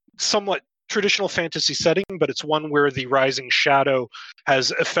somewhat traditional fantasy setting, but it's one where the rising shadow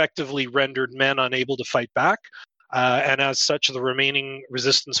has effectively rendered men unable to fight back. And as such, the remaining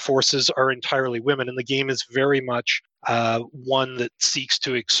resistance forces are entirely women. And the game is very much one that seeks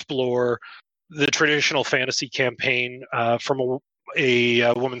to explore the traditional fantasy campaign from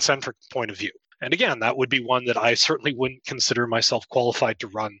a woman-centric point of view. And again, that would be one that I certainly wouldn't consider myself qualified to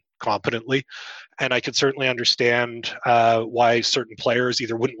run competently. And I could certainly understand why certain players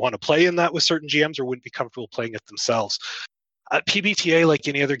either wouldn't want to play in that with certain GMs or wouldn't be comfortable playing it themselves. PBTA, like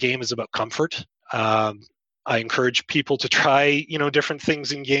any other game, is about comfort. I encourage people to try, different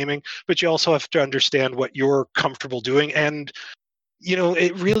things in gaming, but you also have to understand what you're comfortable doing. And,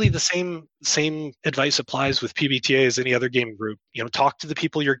 it really, the same advice applies with PBTA as any other gaming group. Talk to the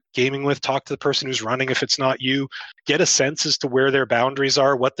people you're gaming with, talk to the person who's running if it's not you, get a sense as to where their boundaries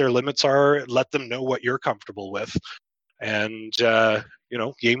are, what their limits are, let them know what you're comfortable with, and,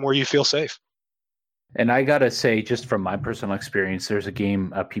 game where you feel safe. And I got to say, just from my personal experience, there's a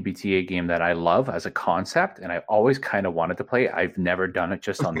PBTA game that I love as a concept, and I always kind of wanted to play. I've never done it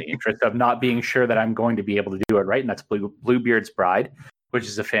just on the interest of not being sure that I'm going to be able to do it right, and that's Bluebeard's Bride, which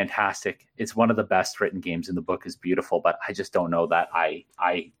is it's one of the best written games in the book. Is beautiful, but I just don't know that I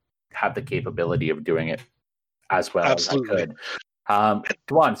have the capability of doing it as well Absolutely. as I could.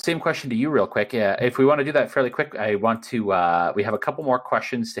 Dwan, same question to you real quick. If we want to do that fairly quick, I want to, we have a couple more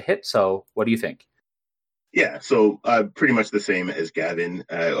questions to hit, so what do you think? Yeah, so pretty much the same as Gavin.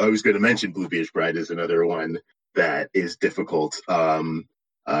 I was going to mention Bluebeard's Bride is another one that is difficult.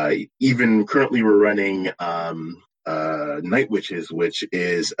 Even currently we're running Night Witches, which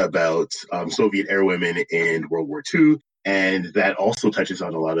is about Soviet airwomen in World War II. And that also touches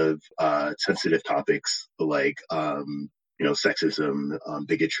on a lot of sensitive topics like, sexism,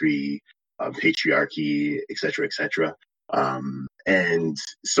 bigotry, patriarchy, etc., etc. And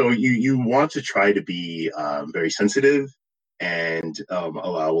so you want to try to be very sensitive and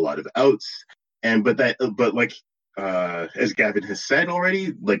allow a lot of outs. But as Gavin has said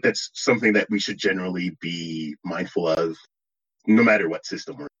already, like that's something that we should generally be mindful of, no matter what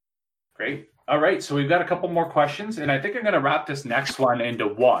system we're in. Great. All right, so we've got a couple more questions, and I think I'm going to wrap this next one into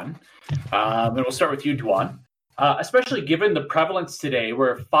one. And we'll start with you, Dwan. Especially given the prevalence today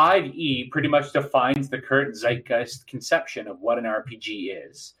where 5e pretty much defines the current zeitgeist conception of what an RPG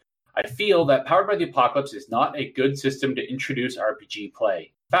is, I feel that Powered by the Apocalypse is not a good system to introduce RPG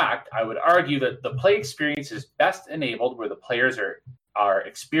play. In fact, I would argue that the play experience is best enabled where the players are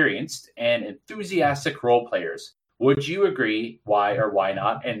experienced and enthusiastic role players. Would you agree? Why or why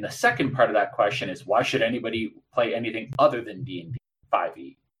not? And the second part of that question is, why should anybody play anything other than D&D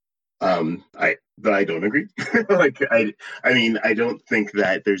 5e? I don't agree. I don't think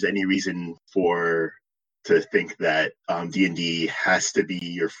that there's any reason to think that D&D has to be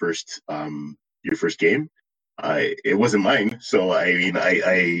your first game. It wasn't mine, so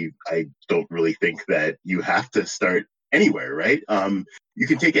I don't really think that you have to start anywhere, right? You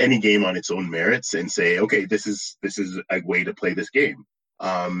can take any game on its own merits and say, okay, this is a way to play this game,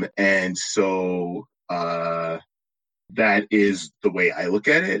 and so that is the way I look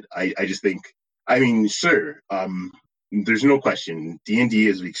at it. I just think, sure, there's no question D&D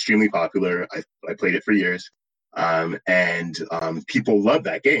is extremely popular. I played it for years, and people love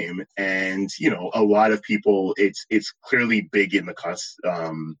that game, and a lot of people, it's clearly big in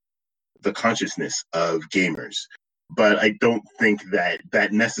the consciousness of gamers. But I don't think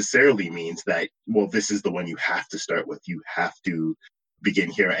that necessarily means that, well, this is the one you have to start with. You have to begin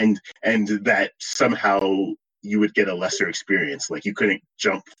here, and that somehow you would get a lesser experience. Like you couldn't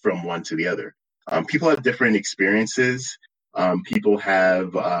jump from one to the other. People have different experiences. People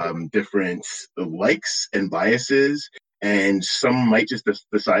have different likes and biases, and some might just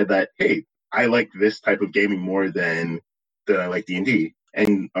decide that, hey, I like this type of gaming more than I like D&D,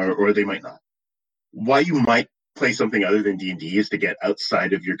 or they might not. Why you might play something other than D&D is to get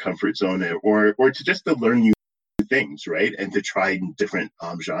outside of your comfort zone, or to just to learn new things, right? And to try different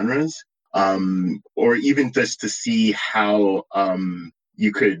genres, or even just to see how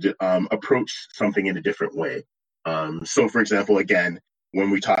you could approach something in a different way. So, for example, again, when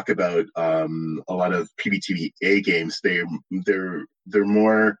we talk about a lot of PBTA games, they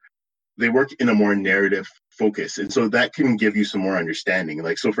work in a more narrative focus, and so that can give you some more understanding.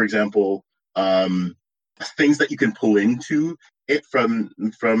 Like, so for example, things that you can pull into it from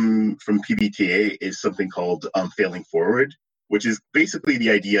PBTA is something called failing forward, which is basically the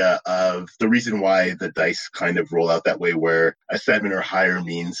idea of the reason why the dice kind of roll out that way, where a 7 or higher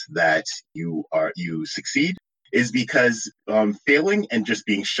means that you succeed, is because failing and just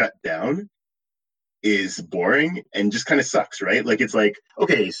being shut down is boring and just kind of sucks, right? Like, it's like,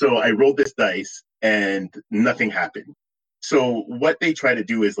 okay, so I rolled this dice and nothing happened. So what they try to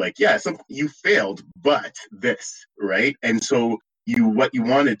do is like, yeah, you failed, but this, right? And so what you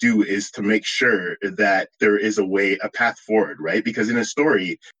want to do is to make sure that there is a path forward, right? Because in a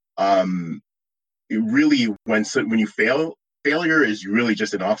story, really, when you fail, failure is really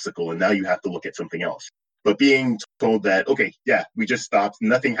just an obstacle, and now you have to look at something else. But being told that, okay, yeah, we just stopped,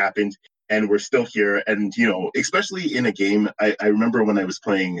 nothing happened, and we're still here. And, especially in a game, I remember when I was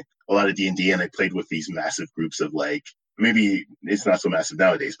playing a lot of D&D, and I played with these massive groups of, like, maybe it's not so massive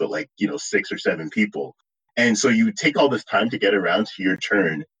nowadays, but 6 or 7 people. And so you take all this time to get around to your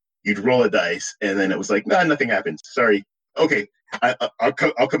turn, you'd roll a dice, and then it was like, nah, nothing happened. Sorry. Okay, I'll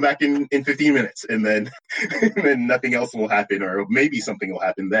come back in 15 minutes, and then and then nothing else will happen, or maybe something will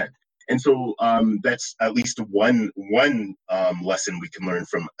happen then. And so that's at least one lesson we can learn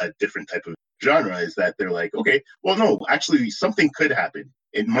from a different type of genre, is that they're like, okay, well, no, actually something could happen.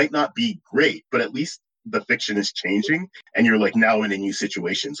 It might not be great, but at least the fiction is changing, and you're like now in a new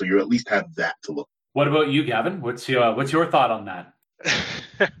situation. So you at least have that to look. What about you, Gavin? What's your thought on that?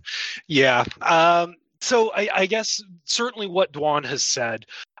 Yeah. So I guess certainly what Dwan has said,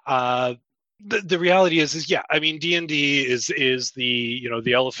 the reality is yeah, I mean, D&D is the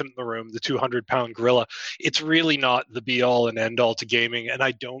the elephant in the room, the 200-pound gorilla. It's really not the be all and end all to gaming, and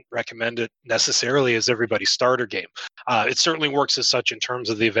I don't recommend it necessarily as everybody's starter game. It certainly works as such in terms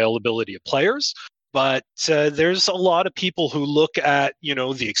of the availability of players, but there's a lot of people who look at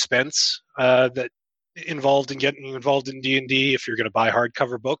the expense that involved in getting involved in D&D if you're going to buy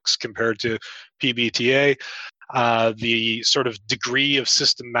hardcover books compared to PBTA. the sort of degree of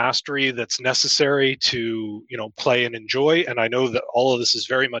system mastery that's necessary to, play and enjoy. And I know that all of this is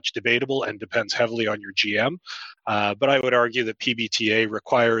very much debatable and depends heavily on your GM. But I would argue that PBTA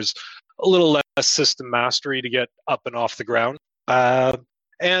requires a little less system mastery to get up and off the ground. For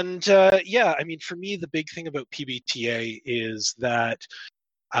me, the big thing about PBTA is that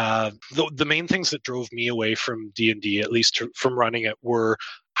the main things that drove me away from D&D, at least from running it, were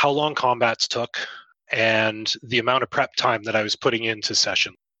how long combats took and the amount of prep time that I was putting into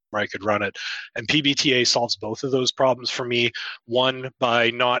sessions where I could run it. And PBTA solves both of those problems for me. One, by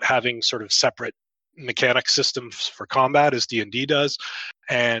not having sort of separate mechanic systems for combat as D&D does,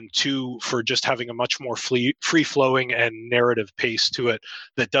 and two, for just having a much more free-flowing and narrative pace to it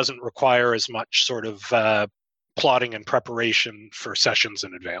that doesn't require as much sort of plotting and preparation for sessions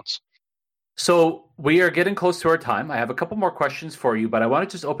in advance. So we are getting close to our time. I have a couple more questions for you, but I want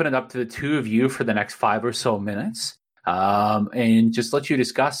to just open it up to the two of you for the next 5 or so minutes, and just let you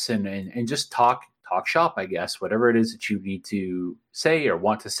discuss and just talk shop, I guess, whatever it is that you need to say or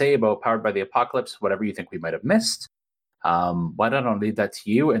want to say about Powered by the Apocalypse, whatever you think we might have missed. Why don't I leave that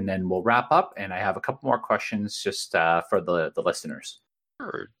to you, and then we'll wrap up. And I have a couple more questions just for the listeners.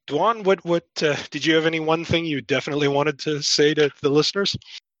 Sure. Dwan, what did you have any one thing you definitely wanted to say to the listeners?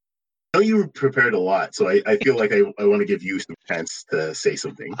 I know you were prepared a lot, so I feel like I want to give you some chance to say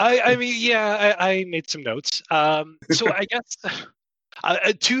something. I made some notes. So I guess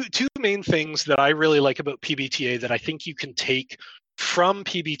two main things that I really like about PBTA that I think you can take from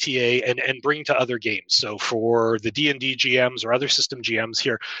PBTA and bring to other games. So for the D&D GMs or other system GMs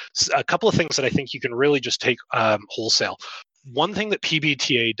here, a couple of things that I think you can really just take wholesale. One thing that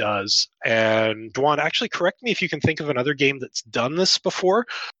PBTA does, and Dwan, actually correct me if you can think of another game that's done this before,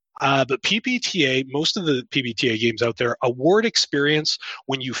 but PBTA, most of the PBTA games out there award experience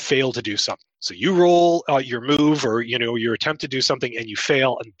when you fail to do something. So you roll your move or your attempt to do something and you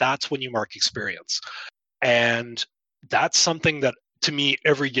fail, and that's when you mark experience. And that's something that, to me,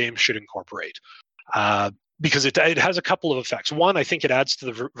 every game should incorporate. Because it has a couple of effects. One, I think it adds to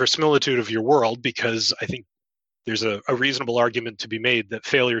the verisimilitude of your world, because I think there's a reasonable argument to be made that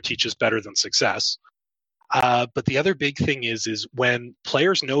failure teaches better than success. But the other big thing is when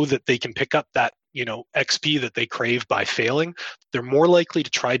players know that they can pick up that XP that they crave by failing, they're more likely to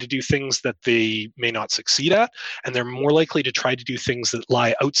try to do things that they may not succeed at, and they're more likely to try to do things that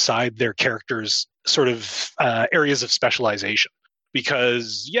lie outside their character's sort of areas of specialization.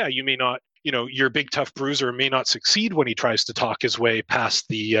 Because you may not, your big tough bruiser may not succeed when he tries to talk his way past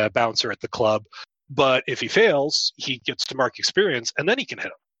the bouncer at the club, but if he fails, he gets to mark experience, and then he can hit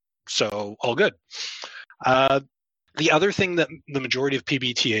him. So all good. The other thing that the majority of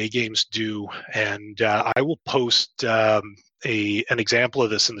PBTA games do, and I will post an example of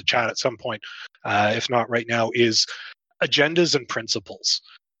this in the chat at some point, if not right now, is agendas and principles.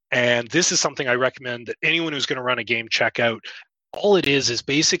 And this is something I recommend that anyone who's going to run a game check out. All it is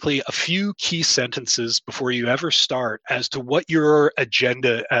basically a few key sentences before you ever start as to what your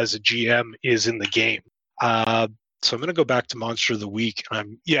agenda as a GM is in the game. So I'm going to go back to Monster of the Week.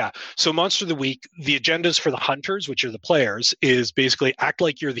 So Monster of the Week, the agendas for the hunters, which are the players, is basically act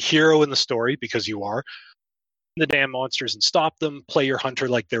like you're the hero in the story, because you are. The damn monsters and stop them. Play your hunter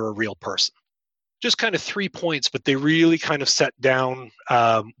like they're a real person. Just kind of 3 points, but they really kind of set down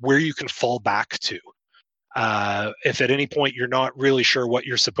where you can fall back to. If at any point you're not really sure what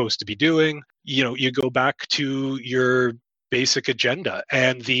you're supposed to be doing, you go back to your basic agenda.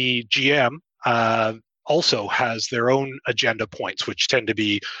 And the GM also has their own agenda points, which tend to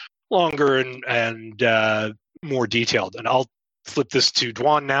be longer and more detailed. And I'll flip this to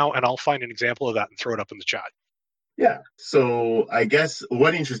Dwan now, and I'll find an example of that and throw it up in the chat. Yeah, so I guess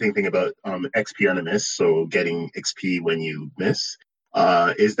one interesting thing about XP on a miss, so getting XP when you miss,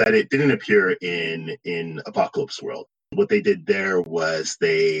 is that it didn't appear in Apocalypse World. What they did there was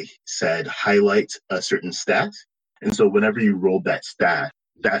they said highlight a certain stat, and so whenever you rolled that stat,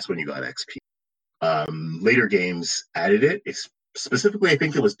 that's when you got XP. Later games added it. Specifically, I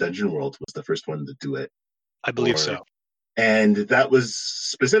think it was Dungeon World was the first one to do it. I believe so. And that was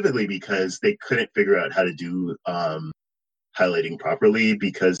specifically because they couldn't figure out how to do highlighting properly,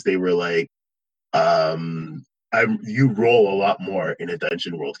 because they were like, you roll a lot more in a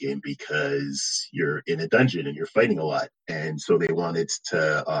Dungeon World game because you're in a dungeon and you're fighting a lot. And so they wanted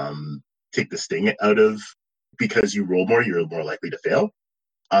to take the sting out of, because you roll more, you're more likely to fail.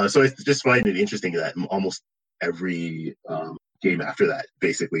 So I just find it interesting that almost every game after that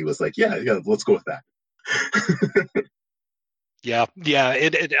basically was like, yeah, let's go with that. Yeah.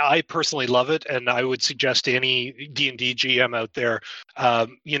 I personally love it, and I would suggest to any D&D GM out there,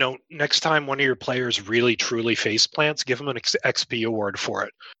 next time one of your players really truly face plants, give them an XP award for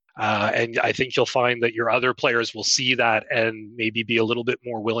it. And I think you'll find that your other players will see that and maybe be a little bit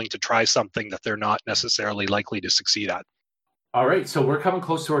more willing to try something that they're not necessarily likely to succeed at. All right, so we're coming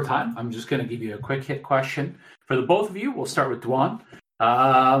close to our time. I'm just going to give you a quick hit question for the both of you. We'll start with Dwan.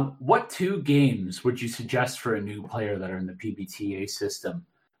 What 2 games would you suggest for a new player that are in the PBTA system,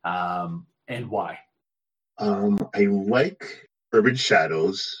 and why? I like Urban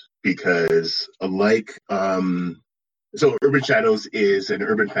Shadows because so Urban Shadows is an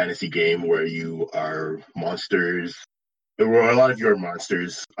urban fantasy game where you are monsters, where a lot of your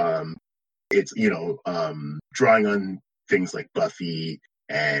monsters, it's, drawing on things like Buffy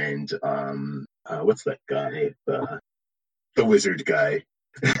and, what's that guy? The wizard guy.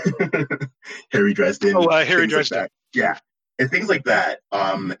 Harry Dresden. Harry Dresden. Like yeah. And things like that.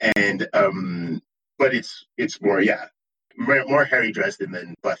 But it's more Harry Dresden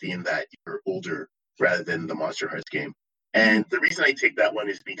than Buffy in that you're older rather than the Monster Hearts game. And the reason I take that one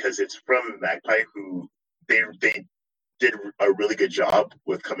is because it's from Magpie, who they did a really good job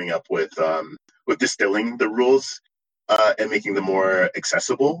with coming up with distilling the rules and making them more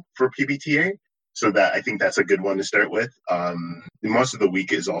accessible for PBTA. So that I think that's a good one to start with. Monster of the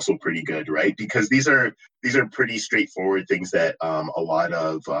Week is also pretty good, right? Because these are pretty straightforward things that a lot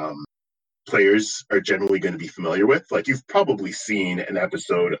of players are generally going to be familiar with. Like you've probably seen an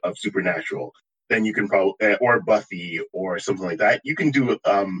episode of Supernatural. Then you can probably, or Buffy or something like that. You can do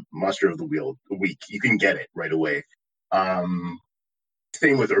Monster of the Week. You can get it right away.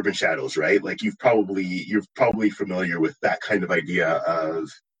 Same with Urban Shadows, right? Like you're probably familiar with that kind of idea of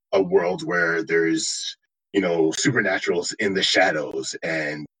a world where there's, supernaturals in the shadows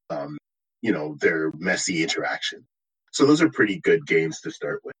and, their messy interaction. So those are pretty good games to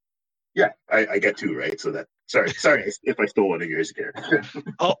start with. Yeah, I get 2, right? So that, sorry if I stole one of yours here.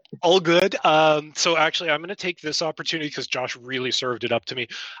 All good. So actually, I'm going to take this opportunity because Josh really served it up to me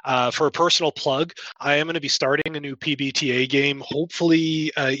for a personal plug. I am going to be starting a new PBTA game,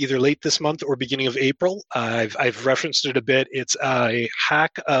 hopefully either late this month or beginning of April. I've referenced it a bit. It's a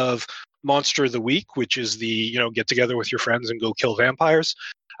hack of Monster of the Week, which is the get together with your friends and go kill vampires,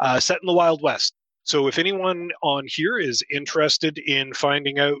 set in the Wild West. So if anyone on here is interested in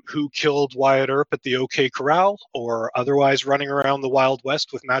finding out who killed Wyatt Earp at the OK Corral or otherwise running around the Wild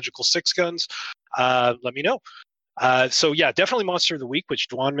West with magical 6 guns, let me know. So yeah, definitely Monster of the Week, which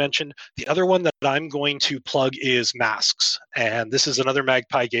Dwan mentioned. The other one that I'm going to plug is Masks. And this is another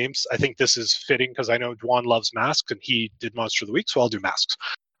Magpie Games. I think this is fitting because I know Dwan loves Masks and he did Monster of the Week, so I'll do Masks.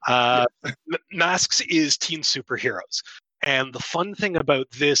 Masks is teen superheroes. And the fun thing about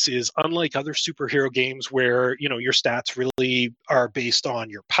this is, unlike other superhero games where, your stats really are based on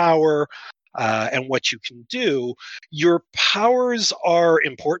your power and what you can do, your powers are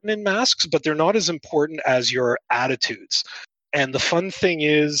important in Masks, but they're not as important as your attitudes. And the fun thing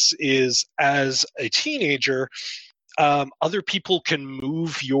is as a teenager, other people can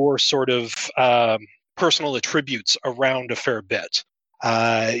move your sort of personal attributes around a fair bit.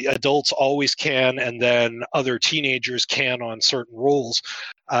 Adults always can, and then other teenagers can on certain roles.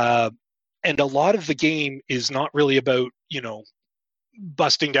 And a lot of the game is not really about,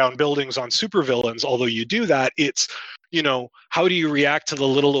 busting down buildings on supervillains, although you do that. It's, how do you react to the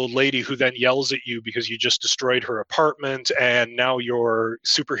little old lady who then yells at you because you just destroyed her apartment and now your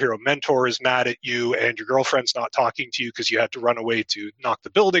superhero mentor is mad at you and your girlfriend's not talking to you because you had to run away to knock the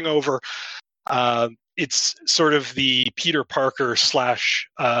building over. It's sort of the Peter Parker /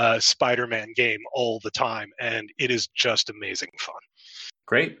 Spider-Man game all the time, and it is just amazing fun.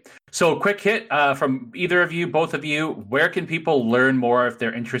 Great. So a quick hit from either of you, both of you. Where can people learn more if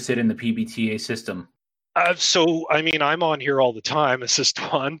they're interested in the PBTA system? So, I'm on here all the time, Assist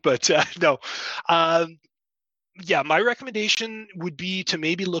One, but no. Yeah, my recommendation would be to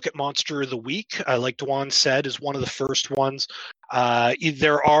maybe look at Monster of the Week. Like Dwan said, is one of the first ones.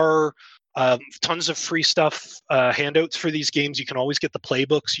 There are tons of free stuff, handouts for these games. You can always get the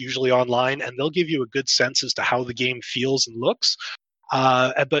playbooks, usually online, and they'll give you a good sense as to how the game feels and looks.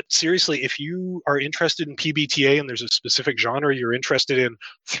 But seriously, if you are interested in PBTA and there's a specific genre you're interested in,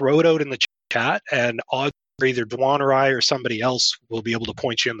 throw it out in the chat, and either Dwan or I or somebody else will be able to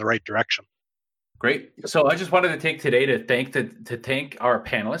point you in the right direction. Great. So I just wanted to take today to thank our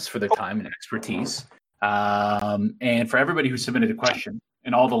panelists for their time and expertise, and for everybody who submitted a question,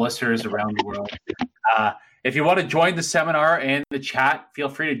 and all the listeners around the world. If you want to join the seminar and the chat, feel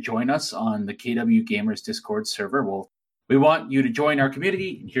free to join us on the KW Gamers Discord server. We want you to join our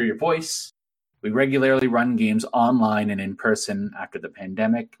community and hear your voice. We regularly run games online and in person after the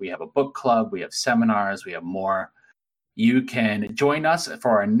pandemic. We have a book club, we have seminars, we have more. You can join us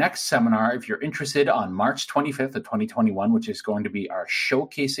for our next seminar if you're interested on March 25th of 2021, which is going to be our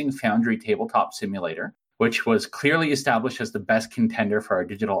Showcasing Foundry Tabletop Simulator, which was clearly established as the best contender for our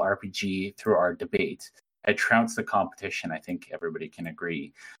digital RPG through our debate. It trounced the competition, I think everybody can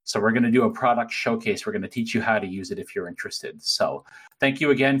agree. So we're going to do a product showcase. We're going to teach you how to use it if you're interested. So thank you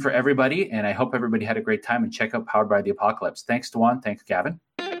again for everybody, and I hope everybody had a great time, and check out Powered by the Apocalypse. Thanks, Dwan. Thanks, Gavin.